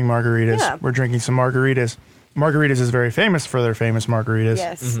reviewing margaritas, Yeah. we're drinking some margaritas. Margaritas is very famous for their famous margaritas.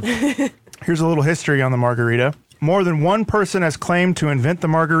 Yes. Here's a little history on the margarita. More than one person has claimed to invent the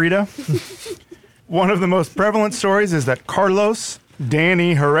margarita. One of the most prevalent stories is that Carlos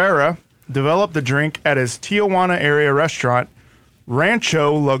Danny Herrera developed the drink at his Tijuana area restaurant,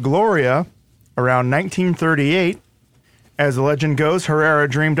 Rancho La Gloria, around 1938. As the legend goes, Herrera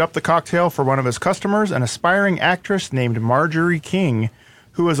dreamed up the cocktail for one of his customers, an aspiring actress named Marjorie King,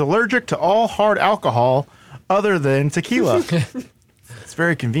 who was allergic to all hard alcohol other than tequila. It's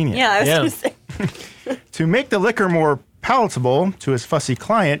very convenient. Yeah, I was Yeah. going to say. To make the liquor more palatable to his fussy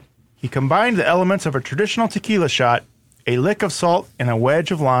client, he combined the elements of a traditional tequila shot, a lick of salt, and a wedge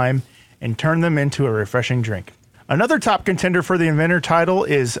of lime, and turned them into a refreshing drink. Another top contender for the inventor title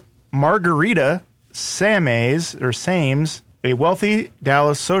is Margarita Sames, a wealthy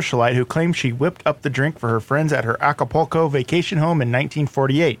Dallas socialite who claimed she whipped up the drink for her friends at her Acapulco vacation home in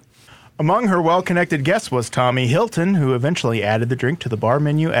 1948. Among her well-connected guests was Tommy Hilton, who eventually added the drink to the bar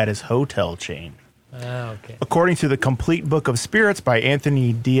menu at his hotel chain. Okay. According to the Complete Book of Spirits by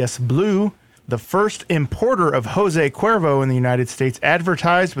Anthony Diaz Blue, the first importer of Jose Cuervo in the United States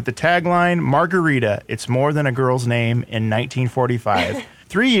advertised with the tagline, "Margarita, it's more than a girl's name," in 1945,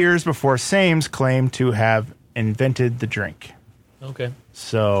 3 years before Sames claimed to have invented the drink. Okay.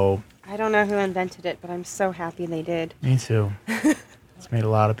 So, I don't know who invented it, but I'm so happy they did. me too. It's made a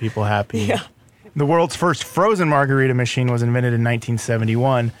lot of people happy. The world's first frozen margarita machine was invented in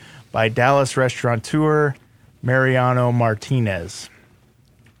 1971 by Dallas restaurateur Mariano Martinez.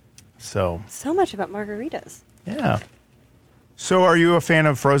 So, So much about margaritas. yeah. So, are you a fan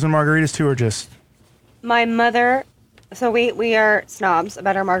of frozen margaritas too, or just? My mother, so we are snobs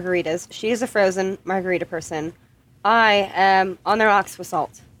about our margaritas. She's a frozen margarita person. I am on the rocks with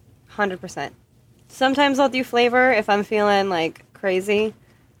salt, 100%. Sometimes I'll do flavor if I'm feeling like crazy,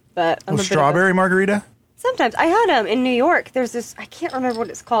 but I'm a bit of a- Strawberry margarita? Sometimes I had in New York. There's this, I can't remember what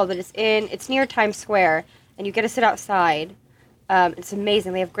it's called, but it's near Times Square, and you get to sit outside. It's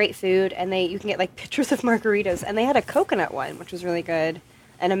amazing. They have great food, and you can get like pictures of margaritas. And they had a coconut one, which was really good,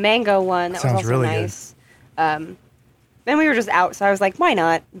 and a mango one that was Sounds also really good. nice. Then we were just out, so I was like, why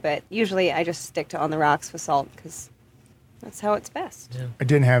not? But usually I just stick to on the rocks with salt because that's how it's best. I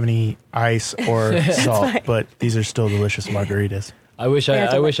didn't have any ice or salt, fine. but these are still delicious margaritas. I wish Yeah,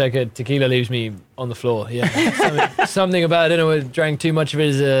 I wish I could. Tequila leaves me on the floor. Yeah, something about it. I don't know. I drank too much of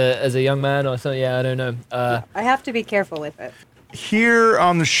it as a young man or something. Yeah, I don't know. I have to be careful with it. Here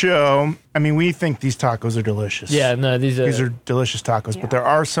on the show, I mean, we think these tacos are delicious. Yeah, no, these are delicious tacos, Yeah. but there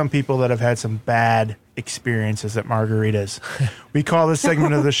are some people that have had some bad experiences at margaritas. We call this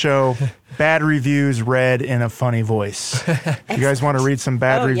segment of the show Bad Reviews Read in a Funny Voice. You guys want to read some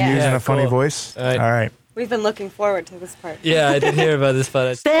bad Oh, reviews yeah. in Yeah, a funny cool. voice? All right. All right. We've been looking forward to this part. Yeah, I did hear about this,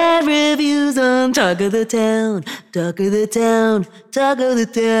 but Bad reviews on Talk of the Town, Talk of the Town, Talk of the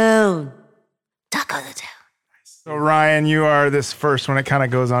Town, Talk of the Town. So, Ryan, you are this first one. It kind of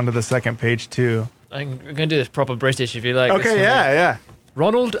goes on to the second page, too. I'm going to do this proper British if you like. Okay, yeah.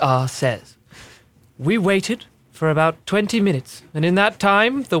 Ronald R. says, "We waited for about 20 minutes, and in that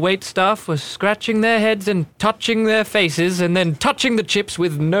time, the wait staff was scratching their heads and touching their faces and then touching the chips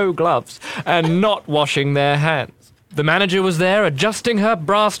with no gloves and not washing their hands. The manager was there adjusting her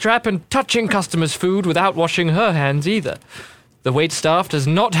bra strap and touching customers' food without washing her hands either. The wait staff does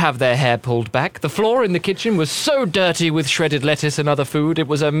not have their hair pulled back. The floor in the kitchen was so dirty with shredded lettuce and other food, it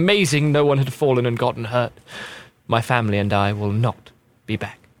was amazing no one had fallen and gotten hurt. My family and I will not be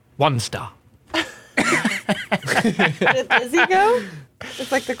back. 1 star. Does he go?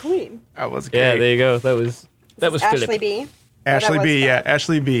 It's like the queen. That was great. Yeah, there you go. That was Ashley Philip. B. Ashley That was B, fun.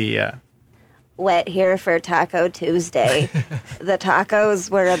 Ashley B, yeah. Wet here for Taco Tuesday. The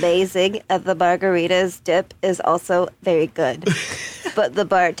tacos were amazing, and the margaritas dip is also very good. But the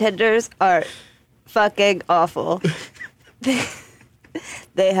bartenders are fucking awful.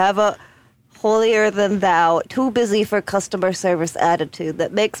 They have a holier than thou, too busy for customer service attitude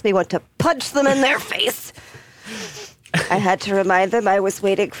that makes me want to punch them in their face. I had to remind them I was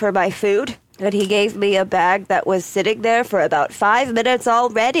waiting for my food. And he gave me a bag that was sitting there for about 5 minutes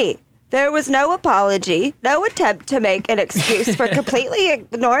already. There was no apology, no attempt to make an excuse for completely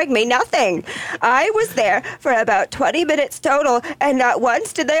ignoring me, nothing. I was there for about 20 minutes total, and not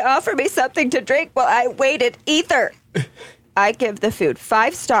once did they offer me something to drink while I waited either. I give the food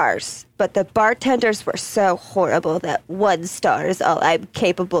 5 stars, but the bartenders were so horrible that 1 star is all I'm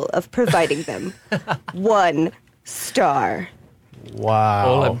capable of providing them. 1 star. Wow.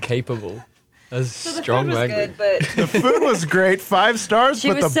 All I'm capable. That's strong language. but The food was great, 5 stars. she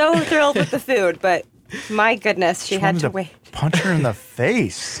but was so thrilled with the food. But my goodness, she had wanted to wait. punch her in the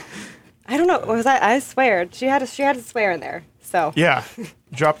face. I don't know. What was that? I swear she had to swear in there. So Yeah,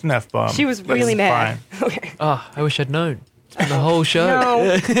 dropped an F-bomb. she was But really it's mad. fine. Okay. Oh, I wish I'd known. Spent the whole show.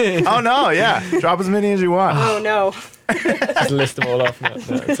 No. Oh no, yeah, drop as many as you want. Oh no. Just list them all off. No,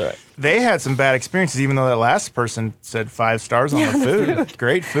 it's all right. They had some bad experiences, even though that last person said 5 stars on the food.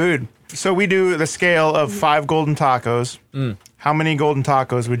 Great food. So we do the scale of 5 golden tacos. How many golden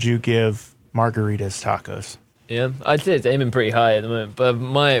tacos would you give Margarita's Tacos? Yeah, I'd say it's aiming pretty high at the moment. But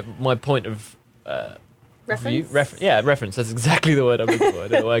my point of reference. That's exactly the word I'm looking for. I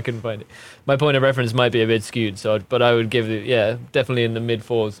don't know why I couldn't find it. My point of reference might be a bit skewed, but I would give it, definitely in the mid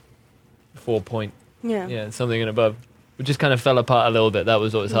 4s, 4 point, something and above. It just kind of fell apart a little bit. That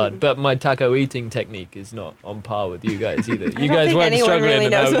was what was hard. But my taco eating technique is not on par with you guys either. You guys think weren't anyone struggling, really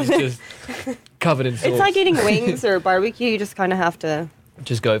and I knows was what- just covered in sauce. It's like eating wings or barbecue. You just kind of have to.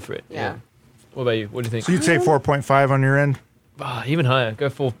 Just go for it. Yeah. What about you? What do you think? So you'd say 4.5 on your end? Even higher. Go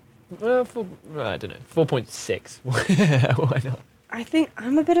for, I don't know, 4.6. Why not? I think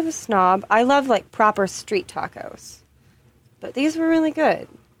I'm a bit of a snob. I love like proper street tacos, but these were really good.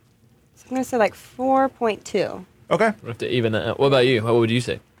 So I'm gonna say like 4.2. Okay. We'll have to even that out. What about you? What would you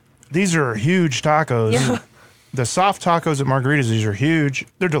say? These are huge tacos. Yeah. The soft tacos at Margarita's, these are huge.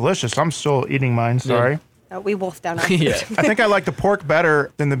 They're delicious. I'm still eating mine, sorry. We wolfed down our Yeah. I think I like the pork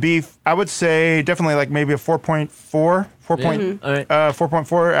better than the beef. I would say definitely like maybe a 4.4, 4.4 All right.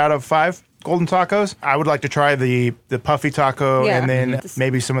 4.4 out of 5 golden tacos. I would like to try the puffy taco Yeah. and then This-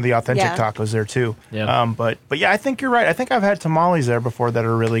 maybe some of the authentic Yeah. tacos there too. Yeah. But yeah, I think you're right. I think I've had tamales there before that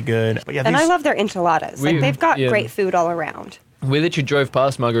are really good. But yeah, And these, I love their enchiladas. Like We- they've got yeah. great food all around. We literally drove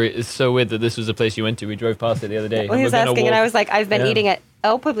past Margarita. It's so weird that this was the place you went to. We drove past it the other day. Well, he and was we're gonna asking, and walk- I was like, I've been Yeah. eating at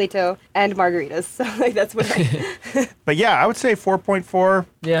El Pueblito and Margaritas. So like that's what. but yeah, I would say 4.4.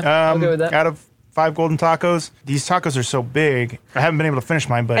 Yeah, I'll go with that. Out of 5 golden tacos. These tacos are so big. I haven't been able to finish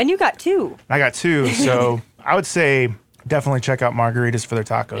mine, but And you got 2. I got 2. So I would say definitely check out Margaritas for their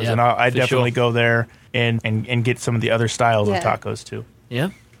tacos, Yeah, and I'd for definitely sure. go there and get some of the other styles of Yeah. tacos too. Yeah.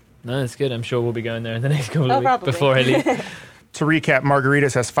 No, that's good. I'm sure we'll be going there in the next couple Oh, of weeks probably. before I leave. To recap,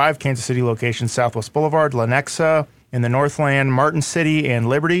 Margaritas has 5 Kansas City locations: Southwest Boulevard, Lenexa, in the Northland, Martin City, and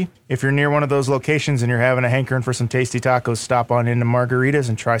Liberty. If you're near one of those locations and you're having a hankering for some tasty tacos, stop on into Margaritas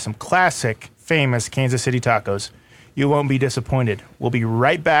and try some classic, famous Kansas City tacos. You won't be disappointed. We'll be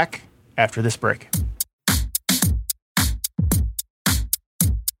right back after this break.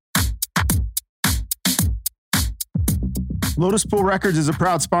 Lotus Pool Records is a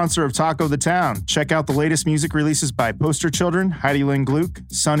proud sponsor of Taco the Town. Check out the latest music releases by Poster Children, Heidi Lynn Gluck,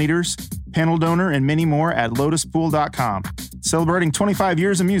 Sun Eaters, Panel Donor, and many more at lotuspool.com. Celebrating 25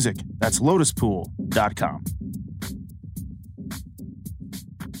 years of music. That's lotuspool.com.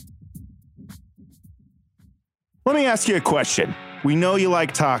 Let me ask you a question. We know you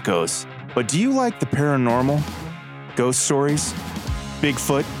like tacos, but do you like the paranormal? Ghost stories?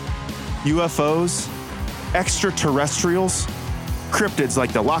 Bigfoot? UFOs? Extraterrestrials? Cryptids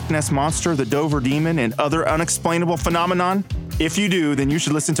like the Loch Ness Monster, the Dover Demon, and other unexplainable phenomenon? If you do, then you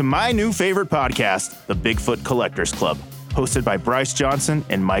should listen to my new favorite podcast, The Bigfoot Collectors Club, hosted by Bryce Johnson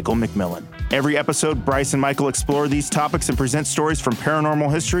and Michael McMillan. Every episode, Bryce and Michael explore these topics and present stories from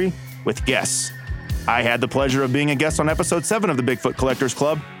paranormal history with guests. I had the pleasure of being a guest on episode 7 of the Bigfoot Collectors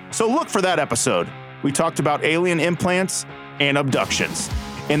Club, so look for that episode. We talked about alien implants and abductions,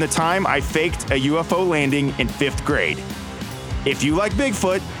 and the time I faked a UFO landing in 5th grade. If you like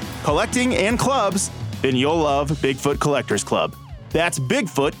Bigfoot, collecting, and clubs, then you'll love Bigfoot Collectors Club. That's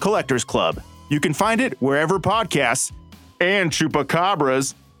Bigfoot Collectors Club. You can find it wherever podcasts and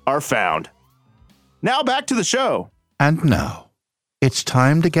chupacabras are found. Now back to the show. And now, it's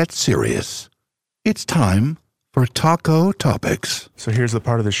time to get serious. It's time for Taco Topics. So here's the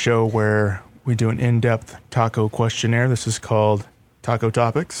part of the show where we do an in-depth taco questionnaire. This is called Taco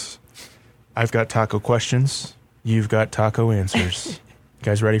Topics. I've got taco questions. You've got taco answers. You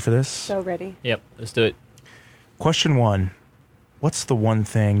guys ready for this? So ready. Yep, let's do it. Question 1. What's the one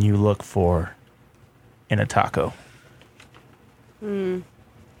thing you look for in a taco?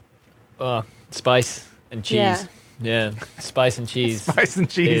 Spice and cheese. Yeah, spice and cheese. Spice and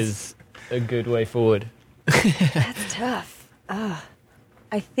cheese. Is a good way forward. That's tough.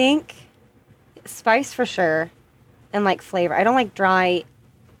 I think spice for sure, and like flavor. I don't like dry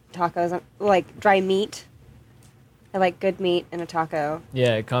tacos. I like dry meat. I like good meat in a taco.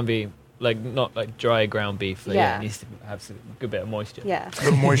 Yeah, it can't be like not like dry ground beef. Like, Yeah. it needs to have some good bit of moisture. Yeah. A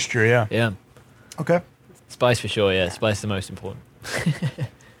little moisture, yeah. Yeah. Okay. Spice for sure. Yeah, spice is the most important.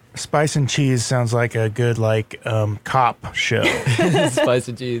 Spice and cheese sounds like a good cop show. Spice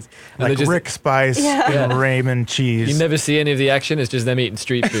and cheese. And Like they're just- Rick Spice and Raymond Cheese. You never see any of the action. It's just them eating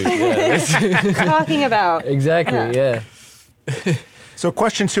street food. Yeah, that's- Talking about. exactly. Yeah. So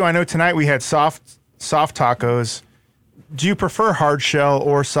question 2, I know tonight we had soft tacos. Do you prefer hard shell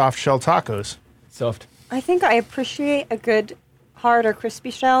or soft shell tacos? Soft. I think I appreciate a good hard or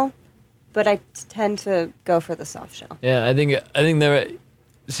crispy shell, but I tend to go for the soft shell. Yeah, I think there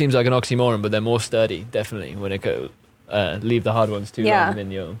seems like an oxymoron, but they're more sturdy. Definitely when it go leave the hard ones too Yeah. long,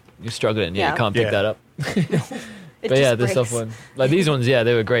 then you're struggling. Yeah, Yeah. you can't pick Yeah. that up. It But yeah, just the soft breaks. one, like these ones, yeah,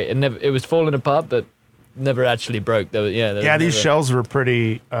 they were great. It was falling apart, but never actually broke. They were, Yeah, these never- shells were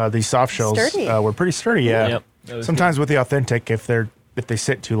pretty. These soft shells Sturdy. were pretty sturdy. Yeah. Yep, that was Sometimes with the authentic, if they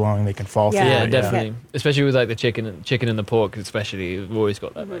sit too long, they can fall Yeah. through. Yeah, it, definitely. Especially with like the chicken and the pork, especially. We've always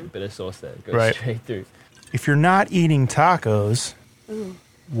got that like bit of sauce there. It goes Right. straight through. If you're not eating tacos,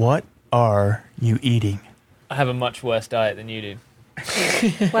 what are you eating? I have a much worse diet than you do.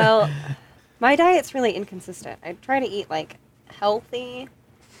 Well, my diet's really inconsistent. I try to eat like healthy.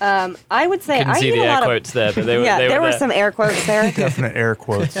 I would say Couldn't I see eat the a air lot quotes there, but they were. yeah, they there were were there. some air quotes there. Definite air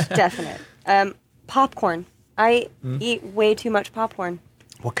quotes. Definite. Popcorn. I eat way too much popcorn.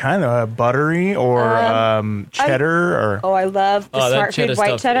 What kind of buttery or cheddar or? Oh, I love the Oh, that Smart cheddar Food white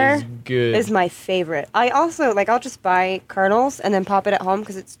stuff cheddar. is good. Is my favorite. I also I'll just buy kernels and then pop it at home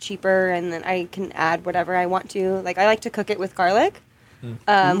because it's cheaper and then I can add whatever I want to. Like I like to cook it with garlic,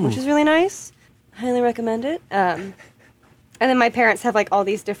 which is really nice. Highly recommend it. And then my parents have like all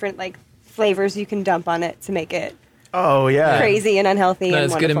these different like flavors you can dump on it to make it Oh yeah. crazy and unhealthy No, and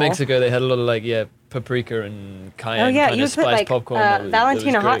it's good in wonderful. Mexico. They had a lot of like paprika and cayenne. Oh yeah, kind you of would put spiced like popcorn. That was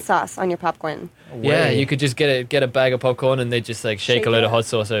Valentina hot great. sauce on your popcorn. Yeah, Way. you could just get a bag of popcorn and they just like shake Shake a load it of up. hot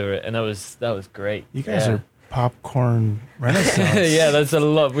sauce over it, and that was great. You guys yeah. are popcorn renaissance. Yeah, that's a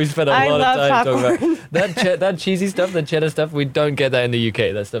lot. We spent a I lot love of time talking popcorn. about that cheesy stuff, the cheddar stuff. We don't get that in the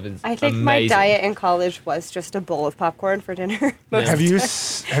UK. That stuff is I think my amazing. diet in college was just a bowl of popcorn for dinner. Yeah. Have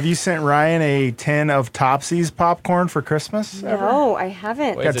you sent Ryan a tin of Topsy's popcorn for Christmas? No, I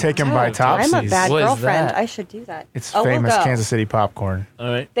haven't. Wait, Got is it- taken by I'm a Topsy's. bad What is girlfriend. that? I should do that. It's Oh, we'll famous go. Kansas City popcorn. All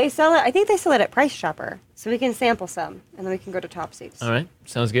right, They sell it. I think they sell it at Price Chopper, so we can sample some, and then we can go to Topsy's. all right,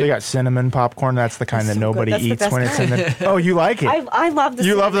 sounds They good. got cinnamon popcorn. That's the kind That's that so good. nobody That's the eats best when it's in the. Oh, you like it? I love the.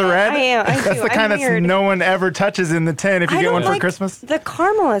 You love the cinnamon. red? I am. I That's do. the kind I'm that weird. no one ever touches in the tin if you I get don't one for like Christmas. The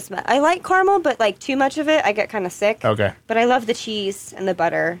caramel is. I like caramel, but like too much of it, I get kind of sick. Okay. But I love the cheese and the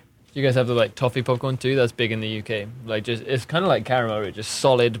butter. Do you guys have the like toffee popcorn too? That's big in the UK. Like just it's kind of like caramel, right? Just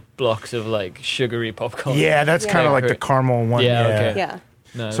solid blocks of like sugary popcorn. Yeah, that's Yeah. kind of like the Correct. caramel one. Yeah, Yeah. okay. Yeah.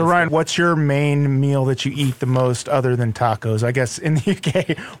 No, So that's Ryan, good. what's your main meal that you eat the most other than tacos? I guess in the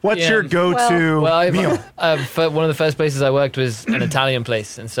UK, what's Yeah. your go-to Well, meal? one of the first places I worked was an Italian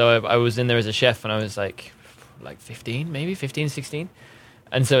place, and so I was in there as a chef, and I was like 15, maybe 15, 16.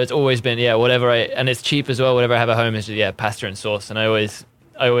 And so it's always been whatever and it's cheap as well. Whatever I have at home is just, pasta and sauce, and I always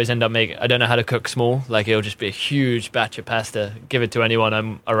end up making. I don't know how to cook small. Like it'll just be a huge batch of pasta. Give it to anyone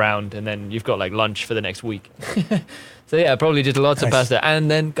I'm around, and then you've got like lunch for the next week. So yeah, probably just lots of Nice. pasta,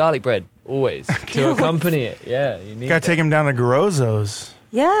 and then garlic bread always to accompany it. Yeah, you need. Gotta take him down to Garozzo's.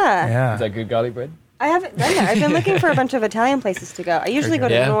 Yeah. Yeah. Is that good garlic bread? I haven't done that. I've been looking for a bunch of Italian places to go. I usually go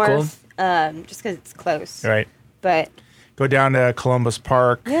to Yeah, cool. North, just because it's close. Right. But Go down to Columbus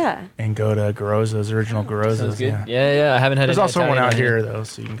Park yeah. and go to Garozzo's, original Garozzo's. Sounds good. Yeah. Yeah. I haven't had. There's any also one Italian out on here though,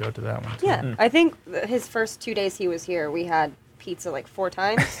 so you can go to that one. Too. Yeah. I think his first 2 days he was here, we had pizza like 4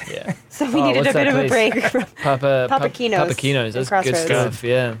 times. Yeah. So we Oh, needed a what's bit that of a place? break. From, Papakinos. in That's good Crossroads. stuff.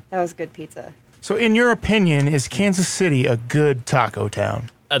 Yeah. that was good pizza. So, in your opinion, is Kansas City a good taco town?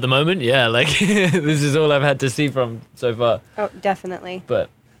 At the moment, yeah. Like this is all I've had to see from so far. Oh, definitely. But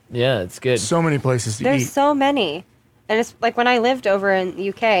yeah, it's good. So many places to There's eat. so many. And it's like when I lived over in the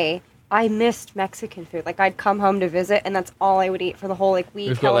UK, I missed Mexican food. Like I'd come home to visit and that's all I would eat for the whole like week,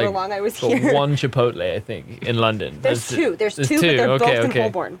 We've got however like long I was got here. one Chipotle, I think, in London. There's two. There's two, but they're Okay, both okay. in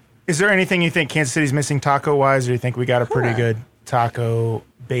Holborn. Is there anything you think Kansas City's missing taco-wise, or do you think we got a pretty Huh. good taco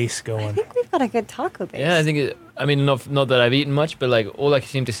base I going? think we've got a good taco base. Yeah, I think I mean, not that I've eaten much, but like all I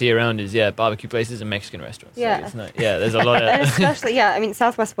seem to see around is barbecue places and Mexican restaurants. Yeah. Like, it's not, there's a lot And of. especially, I mean,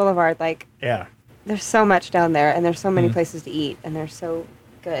 Southwest Boulevard, like, Yeah. there's so much down there, and there's so many Mm. places to eat, and they're so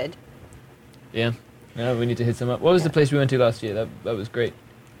good. Yeah, we need to hit some up. What was the place we went to last year? That was great.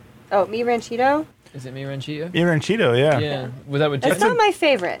 Oh, Mi Ranchito? Is it Mi Ranchito? Ranchito, yeah. Yeah. Was that with It's chicken? not my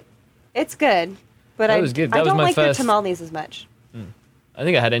favorite. It's good, but That was good. That I was don't my like first- their tamales as much. I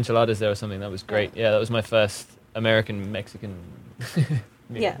think I had enchiladas there or something. That was great. Yeah, that was my first American Mexican.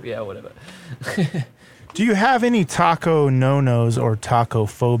 Yeah. Yeah, whatever. Do you have any taco no-nos or taco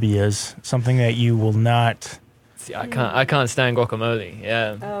phobias? Something that you will not... See, I can't stand guacamole.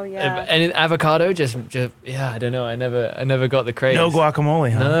 Yeah. Oh, yeah. And avocado, just I don't know. I never got the craze. No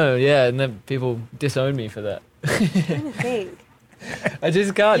guacamole, huh? No, yeah, and then people disown me for that. I'm trying to think. I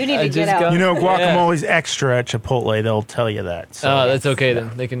just can't. You need I to get just out. can't. You know, Yeah. guacamole's extra at Chipotle. They'll tell you that. So. Oh, that's okay then.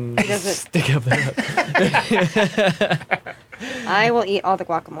 They can doesn't- stick up their I will eat all the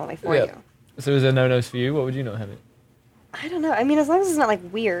guacamole for Yeah. you. So is there no-nos for you? What would you not have it? I don't know. I mean, as long as it's not like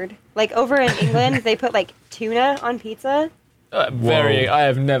weird. Like over in England, they put like tuna on pizza. I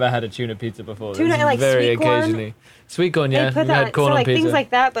have never had a tuna pizza before. Tuna This and, is like, very sweet corn? occasionally. Sweet corn, yeah. They put We that had corn so on like pizza. things like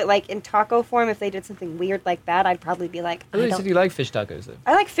that, but like in taco form, if they did something weird like that, I'd probably be like, I thought you said you like fish tacos though,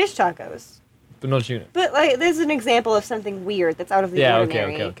 I like fish tacos. but not tuna. But like, there's an example of something weird that's out of the Yeah, okay,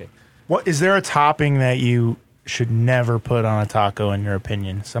 ordinary. okay. What is there a topping that you should never put on a taco? In your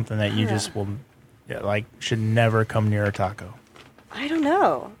opinion, something that you just will, should never come near a taco. I don't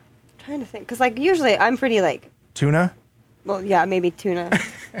know. I'm trying to think, because like usually I'm pretty like, Tuna. well, yeah, maybe tuna,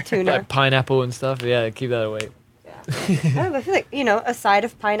 tuna. Like pineapple and stuff. Yeah, keep that away. I don't know, I feel like a side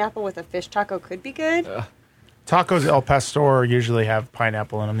of pineapple with a fish taco could be good. Tacos El Pastor usually have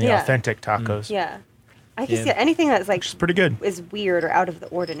pineapple in them. The Yeah. authentic tacos. Yeah, I can Yeah. see anything that's like It's pretty good. is weird or out of the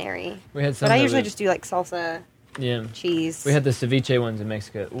ordinary. We had some. But I that usually were- just do like salsa, yeah. cheese. We had the ceviche ones in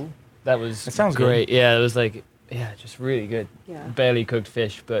Mexico. Ooh, that was That sounds good. great. Yeah, it was like just really good. Yeah. Barely cooked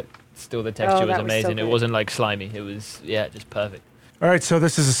fish, but still the texture Oh, was that was so amazing. It good. wasn't like slimy. It was just perfect. All right, so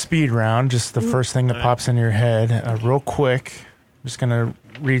this is a speed round. Just the first thing that pops into your head, real quick. I'm just gonna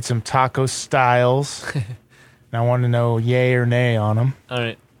read some taco styles, and I want to know yay or nay on them. All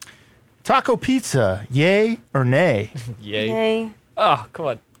right. Taco pizza, yay or nay? Yay. Nay, Oh, come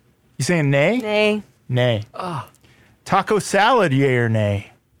on. You saying nay? nay. Nay. Taco salad, yay or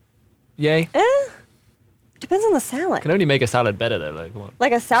nay? Yay. Depends on the salad. Can only make a salad better though. Like, come on.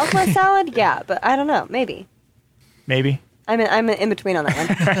 Like a Southwest salad, yeah, but I don't know. Maybe Maybe. I'm in between on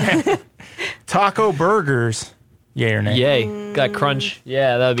that one. Taco burgers, yay or nay? Yay. That crunch.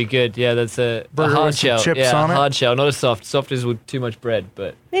 Yeah, that would be good. Yeah, that's a Burger hard with some shell. chips Yeah, on it? hard shell, not a soft. Soft is with too much bread,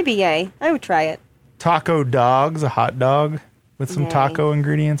 but Maybe yay. I would try it. Taco dogs, a hot dog with some Nay. taco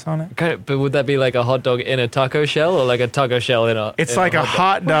ingredients on it. but would that be like a hot dog in a taco shell or like a taco shell in a? It's in like a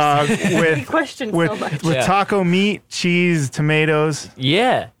hot dog with Question with so much. with Yeah. taco meat, cheese, tomatoes.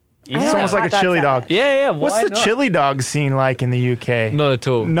 Yeah. I It's like almost like hot a dog chili salad. dog. Yeah. What's why the not? chili dog scene like in the UK? Not at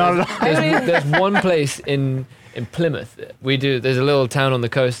all. Not at all. There's one place in Plymouth. There's a little town on the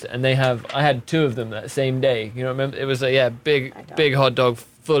coast, and I had two of them that same day. You know, remember? It was a big hot dog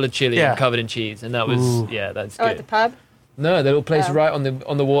full of chili Yeah. and covered in cheese, and that was Ooh. that's Oh, good. at the pub? No, the little place Oh. right on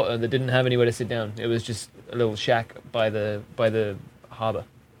the water that didn't have anywhere to sit down. It was just a little shack by the harbour.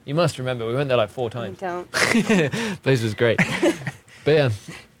 You must remember, we went there like 4 I times. don't. Place was great. But yeah,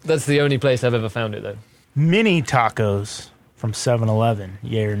 that's the only place I've ever found it though. Mini tacos from 7-Eleven,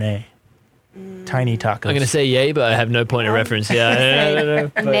 yay or nay? Tiny tacos. I'm gonna say yay, but I have no point of reference. Yeah, I don't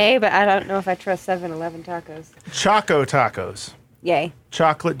know, but- Nay, but I don't know if I trust 7-Eleven tacos. Choco tacos, Yay.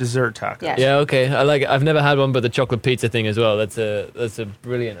 chocolate dessert tacos. Yeah. Yeah, okay. I like it. I've never had one, but the chocolate pizza thing as well. That's a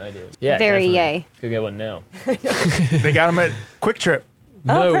brilliant idea. Yeah, Very definitely. yay. Could get one now. They got them at Quick Trip.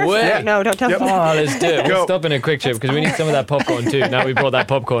 No perfect. way. No, don't tell Yep. me. Oh, let's do it. Go. We'll stop in a quick trip because we need some of that popcorn too. Now we brought that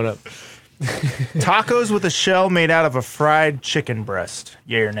popcorn up. Tacos with a shell made out of a fried chicken breast,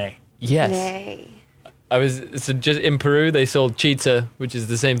 yay or nay? Yes. Nay. So just in Peru they sold chitza, which is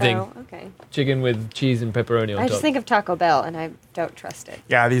the same thing. Oh, okay. Chicken with cheese and pepperoni on I top. just think of Taco Bell, and I don't trust it.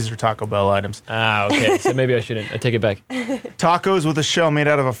 Yeah, these are Taco Bell items. okay. So maybe I shouldn't. I take it back. Tacos with a shell made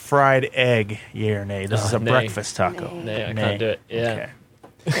out of a fried egg, yay or nay? This is a nay. breakfast taco. Nay. No, I Nay. can't do it. Yeah.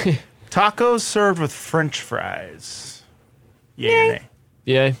 Okay. Tacos served with French fries, yay or nay?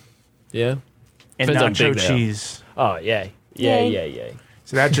 Yeah. Yeah. And Depends how nacho big they are. cheese. Oh, yay. Yay.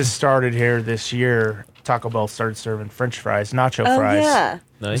 So that just started here this year. Taco Bell started serving French fries, nacho Oh, fries. yeah.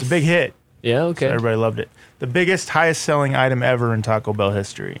 Nice. It's a big hit. Yeah, So okay. everybody loved it. The biggest, highest selling item ever in Taco Bell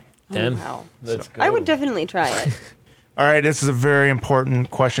history. Damn. Wow. Let's go. I would definitely try it. All right, this is a very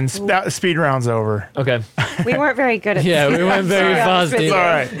important question. Speed round's over. Okay. We weren't very good at Yeah, this. we went very fast. It's either.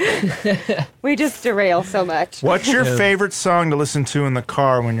 all right. We just derail so much. What's your favorite song to listen to in the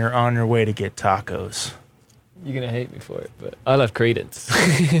car when you're on your way to get tacos? You're gonna hate me for it, but I love Creedence.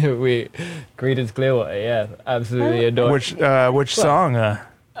 Creedence Clearwater, yeah, absolutely adore. Which song?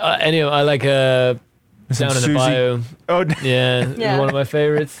 Anyway, I like Is it Down in the Susie? Bayou. Oh, Yeah, Yeah. one of my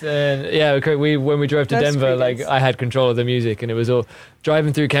favorites. And yeah, when we drove to That's Denver, Creedence. like I had control of the music, and it was all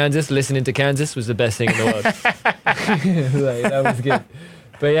driving through Kansas, listening to Kansas was the best thing in the world. Like, that was good.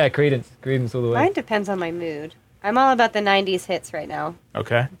 But yeah, Creedence all the way. Mine depends on my mood. I'm all about the 90s hits right now.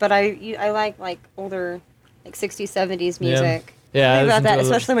 okay. But I like older, like 60s, 70s Yeah. music. Yeah, I Think listen about to that, a lot-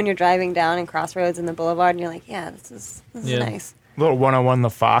 especially when you're driving down in Crossroads and the Boulevard, and you're like, yeah, this is Yeah. nice. Little 101 The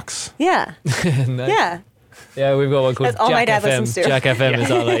Fox. Yeah, Nice. yeah. Yeah, we've got one called That's all my Jack dad FM. listens to. Jack FM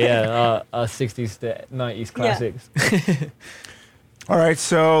is our 60s to 90s classics. All right,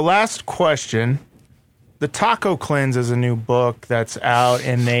 so last question. The Taco Cleanse is a new book that's out,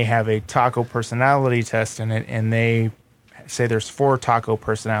 and they have a taco personality test in it, and they say there's 4 taco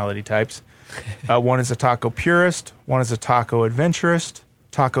personality types. One is a taco purist, one is a taco adventurist,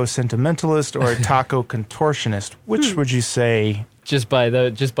 taco sentimentalist, or a taco contortionist. Which would you say? Just by the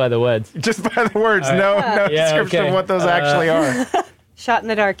words. Just by the words, no Yeah, description okay. of what those actually are. Shot in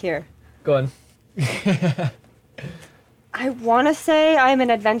the dark here. Go on. I want to say I'm an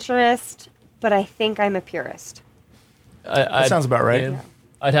adventurist, but I think I'm a purist. That sounds about right. Yeah.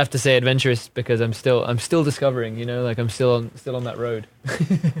 I'd have to say adventurous because I'm still discovering. You know, like I'm still on that road.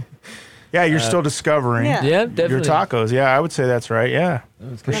 Yeah, you're still discovering Yeah. Yeah, your definitely. tacos. Yeah, I would say that's right. Yeah,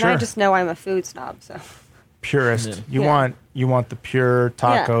 for And sure. I just know I'm a food snob, so Purist. Yeah. You want the pure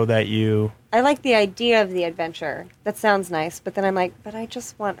taco that you. I like the idea of the adventure. That sounds nice, but then I'm like, but I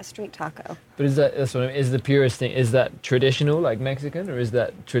just want a street taco. But that's what I mean. Is the purest thing? Is that traditional, like Mexican, or is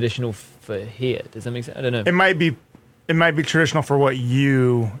that traditional for here? Does that make sense? I don't know. It might be traditional for what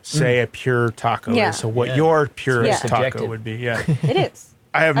you say a pure taco Yeah. is. So what Yeah. your purest Yeah. taco Subjective. would be. Yeah. It is.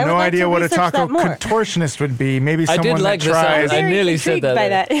 I have I would no like idea to what a research taco that more. contortionist would be. Maybe I did someone like that the sound. tries I Very nearly said intrigued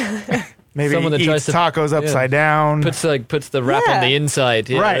that. by that. maybe someone that eats tries to- tacos upside down. puts the wrap on Yeah. the inside.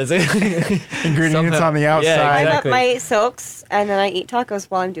 Yeah, Right. Ingredients somehow- on the Yeah, outside. I exactly. let my silks, and then I eat tacos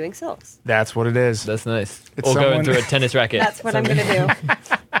while I'm doing silks. That's what it is. That's nice. It's Or someone- going through a tennis racket. That's what I'm going to do.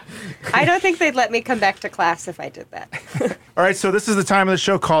 I don't think they'd let me come back to class if I did that. All right, so this is the time of the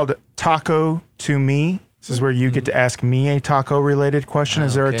show called Taco to Me. This is where you get to ask me a taco-related question.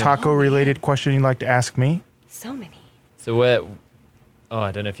 Is there a Okay. taco-related question you'd like to ask me? So many. So where? Oh,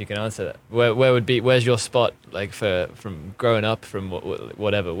 I don't know if you can answer that. Where's your spot? Like from growing up, from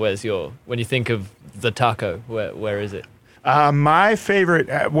whatever. Where's your when you think of the taco? Where is it? My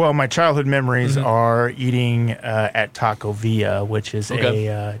favorite, my childhood memories are eating at Taco Villa, which is Okay.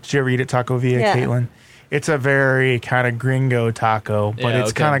 did you ever eat at Taco Villa, Yeah. Caitlin? It's a very kind of gringo taco, but Yeah, it's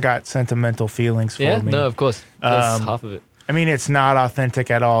okay. kind of got sentimental feelings for Yeah, me. no, of course. That's Um, half of it. I mean, it's not authentic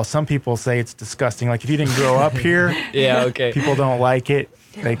at all. Some people say it's disgusting. Like if you didn't grow up here, Yeah, okay. people don't like it.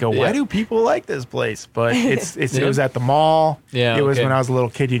 They go, "Why Yeah. do people like this place?" But it Yeah. was at the mall. Yeah, it was okay. when I was a little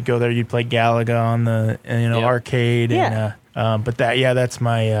kid. You'd go there. You'd play Galaga on the Yeah. arcade. Yeah. And, but that's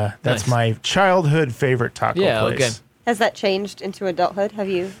my Nice. my childhood favorite taco Yeah, place. okay. Has that changed into adulthood? Have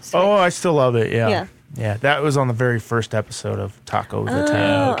you? Oh, I still love it. Yeah. Yeah. Yeah, that was on the very first episode of Taco the Oh,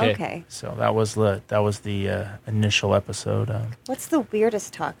 Town. okay. okay. So that was the initial episode. What's the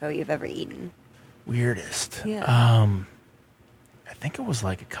weirdest taco you've ever eaten? Weirdest. Yeah. I think it was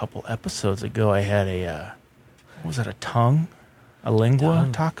like a couple episodes ago. I had what was that? A tongue, a lingua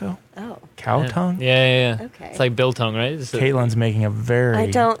taco, Oh, cow tongue. Yeah. Okay. It's like biltong, right? It's Caitlin's making a very I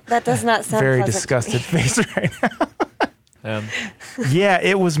don't. That does not sound very pleasant to disgusted me. face right now. Um, Yeah,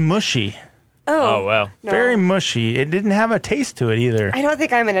 it was mushy, oh wow. No. very mushy. It didn't have a taste to it either. I don't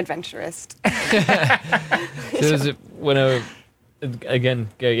think I'm an adventurist. So it was when I, again,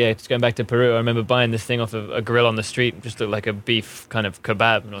 just going back to Peru, I remember buying this thing off of a grill on the street. It just looked like a beef kind of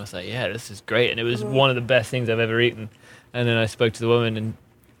kebab. And I was like, yeah, this is great. And it was one of the best things I've ever eaten. And then I spoke to the woman and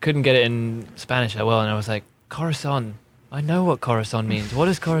couldn't get it in Spanish that well. And I was like, corazon. I know what corazon means. What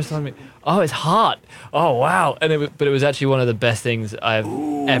does corazon mean? Oh, it's heart. Oh, wow. And but it was actually one of the best things I've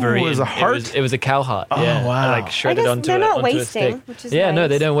ever it eaten. was a heart? It was a cow heart. Oh, yeah. wow. I like shredded I guess onto they're not onto a wasting, steak. which is Yeah, no, nice.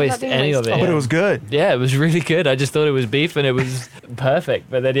 they don't They're not waste being any of it. wasteful. But yeah. it was good. Yeah, it was really good. I just thought it was beef and it was perfect.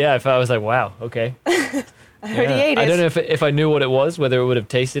 But then, yeah, I was like, wow, okay. I already Yeah. ate it. I don't know if I knew what it was, whether it would have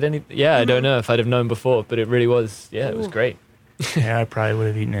tasted any. Yeah, I don't know if I'd have known before, but it really was. Yeah, it was great. Yeah, I probably would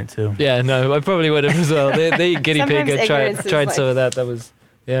have eaten it too. Yeah, no, I probably would have as well. They eat guinea pig. Sometimes I ignorance is tried some like- of that. That was,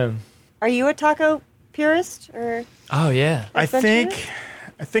 yeah. Are you a taco purist or? Oh yeah. I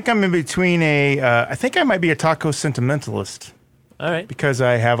think I'm in between I think I might be a taco sentimentalist All right. because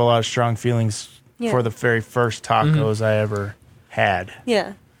I have a lot of strong feelings Yeah. for the very first tacos I ever had.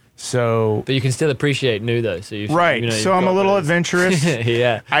 Yeah. So, But you can still appreciate new though. So right. you've So I'm a got little those. adventurous.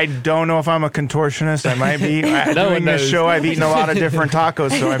 Yeah. I don't know if I'm a contortionist. I might be. Doing this knows. show, I've eaten a lot of different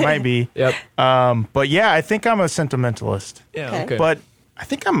tacos, so I might be. Yep. But yeah, I think I'm a sentimentalist. Yeah. Okay. Okay. But I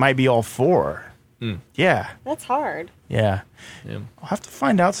think I might be all four. Yeah. That's hard. Yeah. Yeah. I'll have to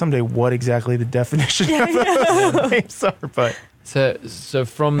find out someday what exactly the definition of those names are. But So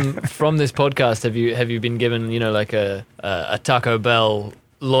from this podcast, have you been given like a Taco Bell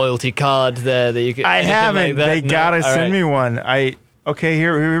loyalty card there that you could? I anything haven't. like that? They No? gotta All send right. me one. Okay,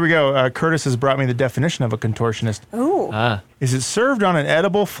 here we go. Curtis has brought me the definition of a contortionist. Ooh. Is it served on an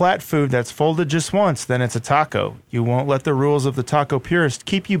edible flat food that's folded just once, then it's a taco. You won't let the rules of the taco purist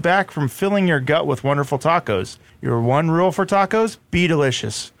keep you back from filling your gut with wonderful tacos. Your one rule for tacos, be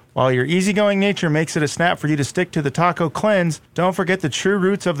delicious. While your easygoing nature makes it a snap for you to stick to the taco cleanse, don't forget the true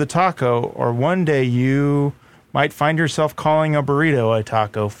roots of the taco, or one day you might find yourself calling a burrito a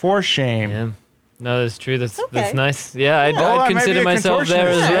taco. For shame. Yeah. No, that's true. That's Okay. nice. Yeah, I'd, Oh, I I'd might be consider a myself there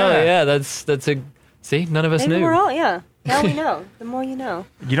as contortionist. well. Yeah. Yeah, that's a. See, none of us Maybe knew. we're all, yeah. Now we know. The more you know.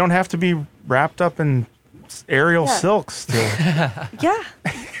 You don't have to be wrapped up in aerial Yeah. silks. Yeah.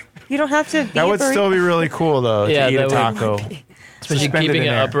 You don't have to be That would still be really cool, though, Yeah, to eat a that would. taco. Especially Suspended keeping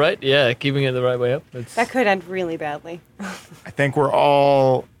in it air. upright. Yeah, keeping it the right way up. That's, That could end really badly. I think we're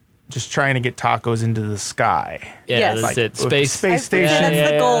all just trying to get tacos into the sky. yeah, Yes. that's Like, it. with the Space. space I think station. that's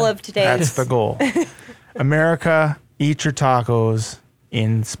Yeah, the goal of today. That's the goal. America, eat your tacos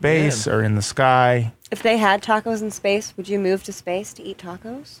in space or in the sky. If they had tacos in space, would you move to space to eat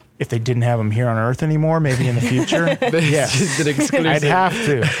tacos? If they didn't have them here on Earth anymore, maybe in the future. It's yes. just an exclusive. I'd have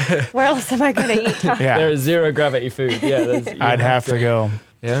to. Where else am I going to eat tacos? Yeah. There is zero gravity food. Yeah, I'd have to go.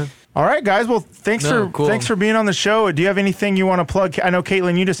 Yeah. All right, guys. Well, thanks Cool. for being on the show. Do you have anything you want to plug? I know,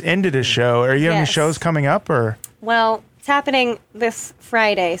 Caitlin, you just ended a show. Are you having any Yes. shows coming up, or? Well, it's happening this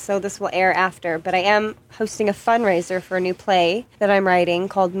Friday, so this will air after. But I am hosting a fundraiser for a new play that I'm writing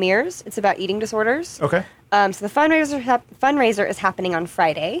called Mirrors. It's about eating disorders. Okay. So the fundraiser is happening on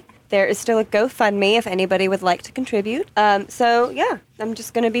Friday. There is still a GoFundMe if anybody would like to contribute. So yeah, I'm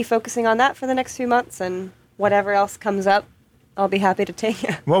just going to be focusing on that for the next few months, and whatever else comes up, I'll be happy to take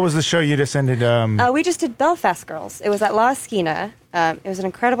it. What was the show you just ended? We just did Belfast Girls. It was at La Esquina. It was an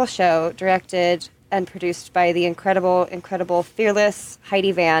incredible show, directed and produced by the incredible, fearless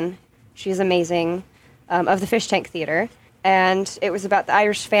Heidi Van. She's amazing, of the Fish Tank Theatre. And it was about the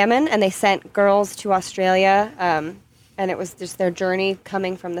Irish famine, and they sent girls to Australia, and it was just their journey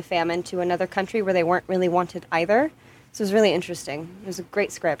coming from the famine to another country where they weren't really wanted either. So it was really interesting. It was a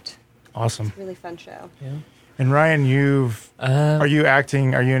great script. Awesome. Really fun show. And Ryan, are you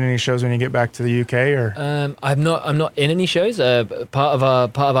acting? Are you in any shows when you get back to the UK, or? I'm not in any shows. Part of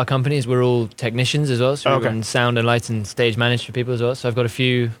our company is we're all technicians as well, so we Okay. run sound and lights and stage manage for people as well. So I've got a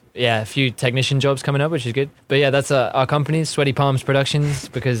few technician jobs coming up, which is good. But yeah, that's our company, Sweaty Palms Productions,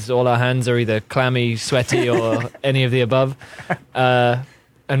 because all our hands are either clammy, sweaty, or any of the above.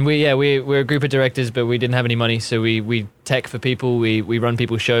 And we're a group of directors, but we didn't have any money, so we tech for people. We run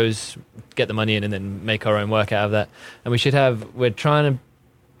people's shows, get the money in, and then make our own work out of that. And we're trying to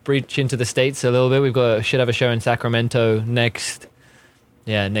breach into the States a little bit. Should have a show in Sacramento next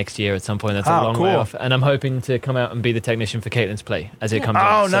year at some point. That's a long way cool. off. And I'm hoping to come out and be the technician for Caitlin's play as it comes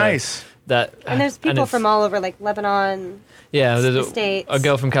out. Oh, So nice. And there's people it's- from all over, like Lebanon. Yeah, there's the States. a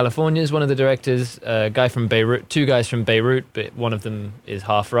girl from California is one of the directors, a guy from Beirut, two guys from Beirut, but one of them is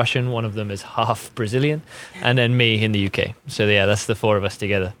half Russian, one of them is half Brazilian, and then me in the UK. So yeah, that's the four of us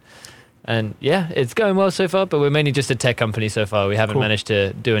together. And yeah, it's going well so far, but we're mainly just a tech company so far. We haven't Cool. managed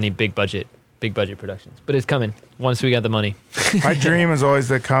to do any big budget productions, but it's coming once we get the money. My dream is always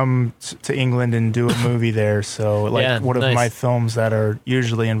to come to England and do a movie there. So, like Yeah, one of nice. my films that are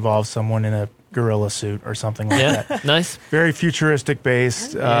usually involve someone in a gorilla suit or something like Yeah, that. nice. Very futuristic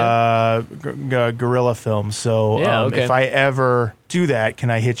based gorilla film. So, Yeah, okay. if I ever do that, can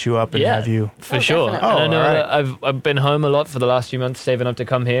I hit you up and Yeah. have you? For Oh, sure. definitely. And I know all that I've been home a lot for the last few months, saving up to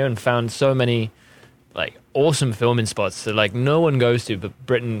come here, and found so many like awesome filming spots that like no one goes to, but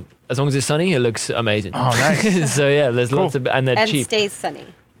Britain, as long as it's sunny, it looks amazing. Oh, nice. So yeah, there's Cool. lots of, and they're And cheap. stays sunny.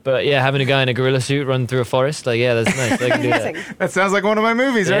 But yeah, having a guy in a gorilla suit run through a forest, like yeah, that's nice. They can do that. Amazing. That sounds like one of my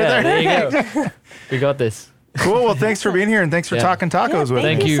movies Yeah, right there. there you go. We got this. Cool. Well, thanks for being here and thanks for Yeah. talking tacos with Thank me.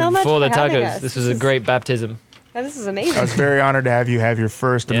 Thank you you so much for the for having tacos. us. This was a great baptism. Yeah, this is I amazing. was very honored to have you have your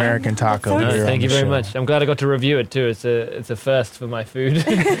first Yeah. American taco. No, here on Thank you the very show. much. I'm glad I got to review it too. It's a first for my food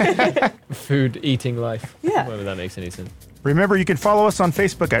eating life. Yeah. Whether that makes any sense. Remember, you can follow us on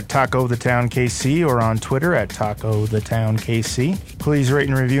Facebook at Taco the Town KC or on Twitter at Taco the Town KC. Please rate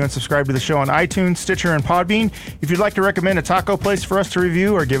and review and subscribe to the show on iTunes, Stitcher, and Podbean. If you'd like to recommend a taco place for us to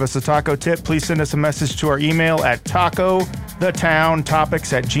review or give us a taco tip, please send us a message to our email at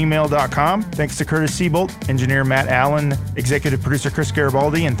tacothetownttopics@gmail.com. Thanks to Curtis Seabolt, engineer Matt Allen, executive producer Chris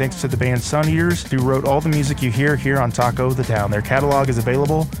Garibaldi, and thanks to the band Sun Eaters, who wrote all the music you hear here on Taco the Town. Their catalog is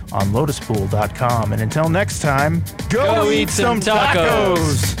available on lotuspool.com. And until next time, go eat some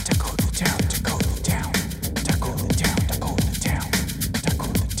tacos. Taco the town, Taco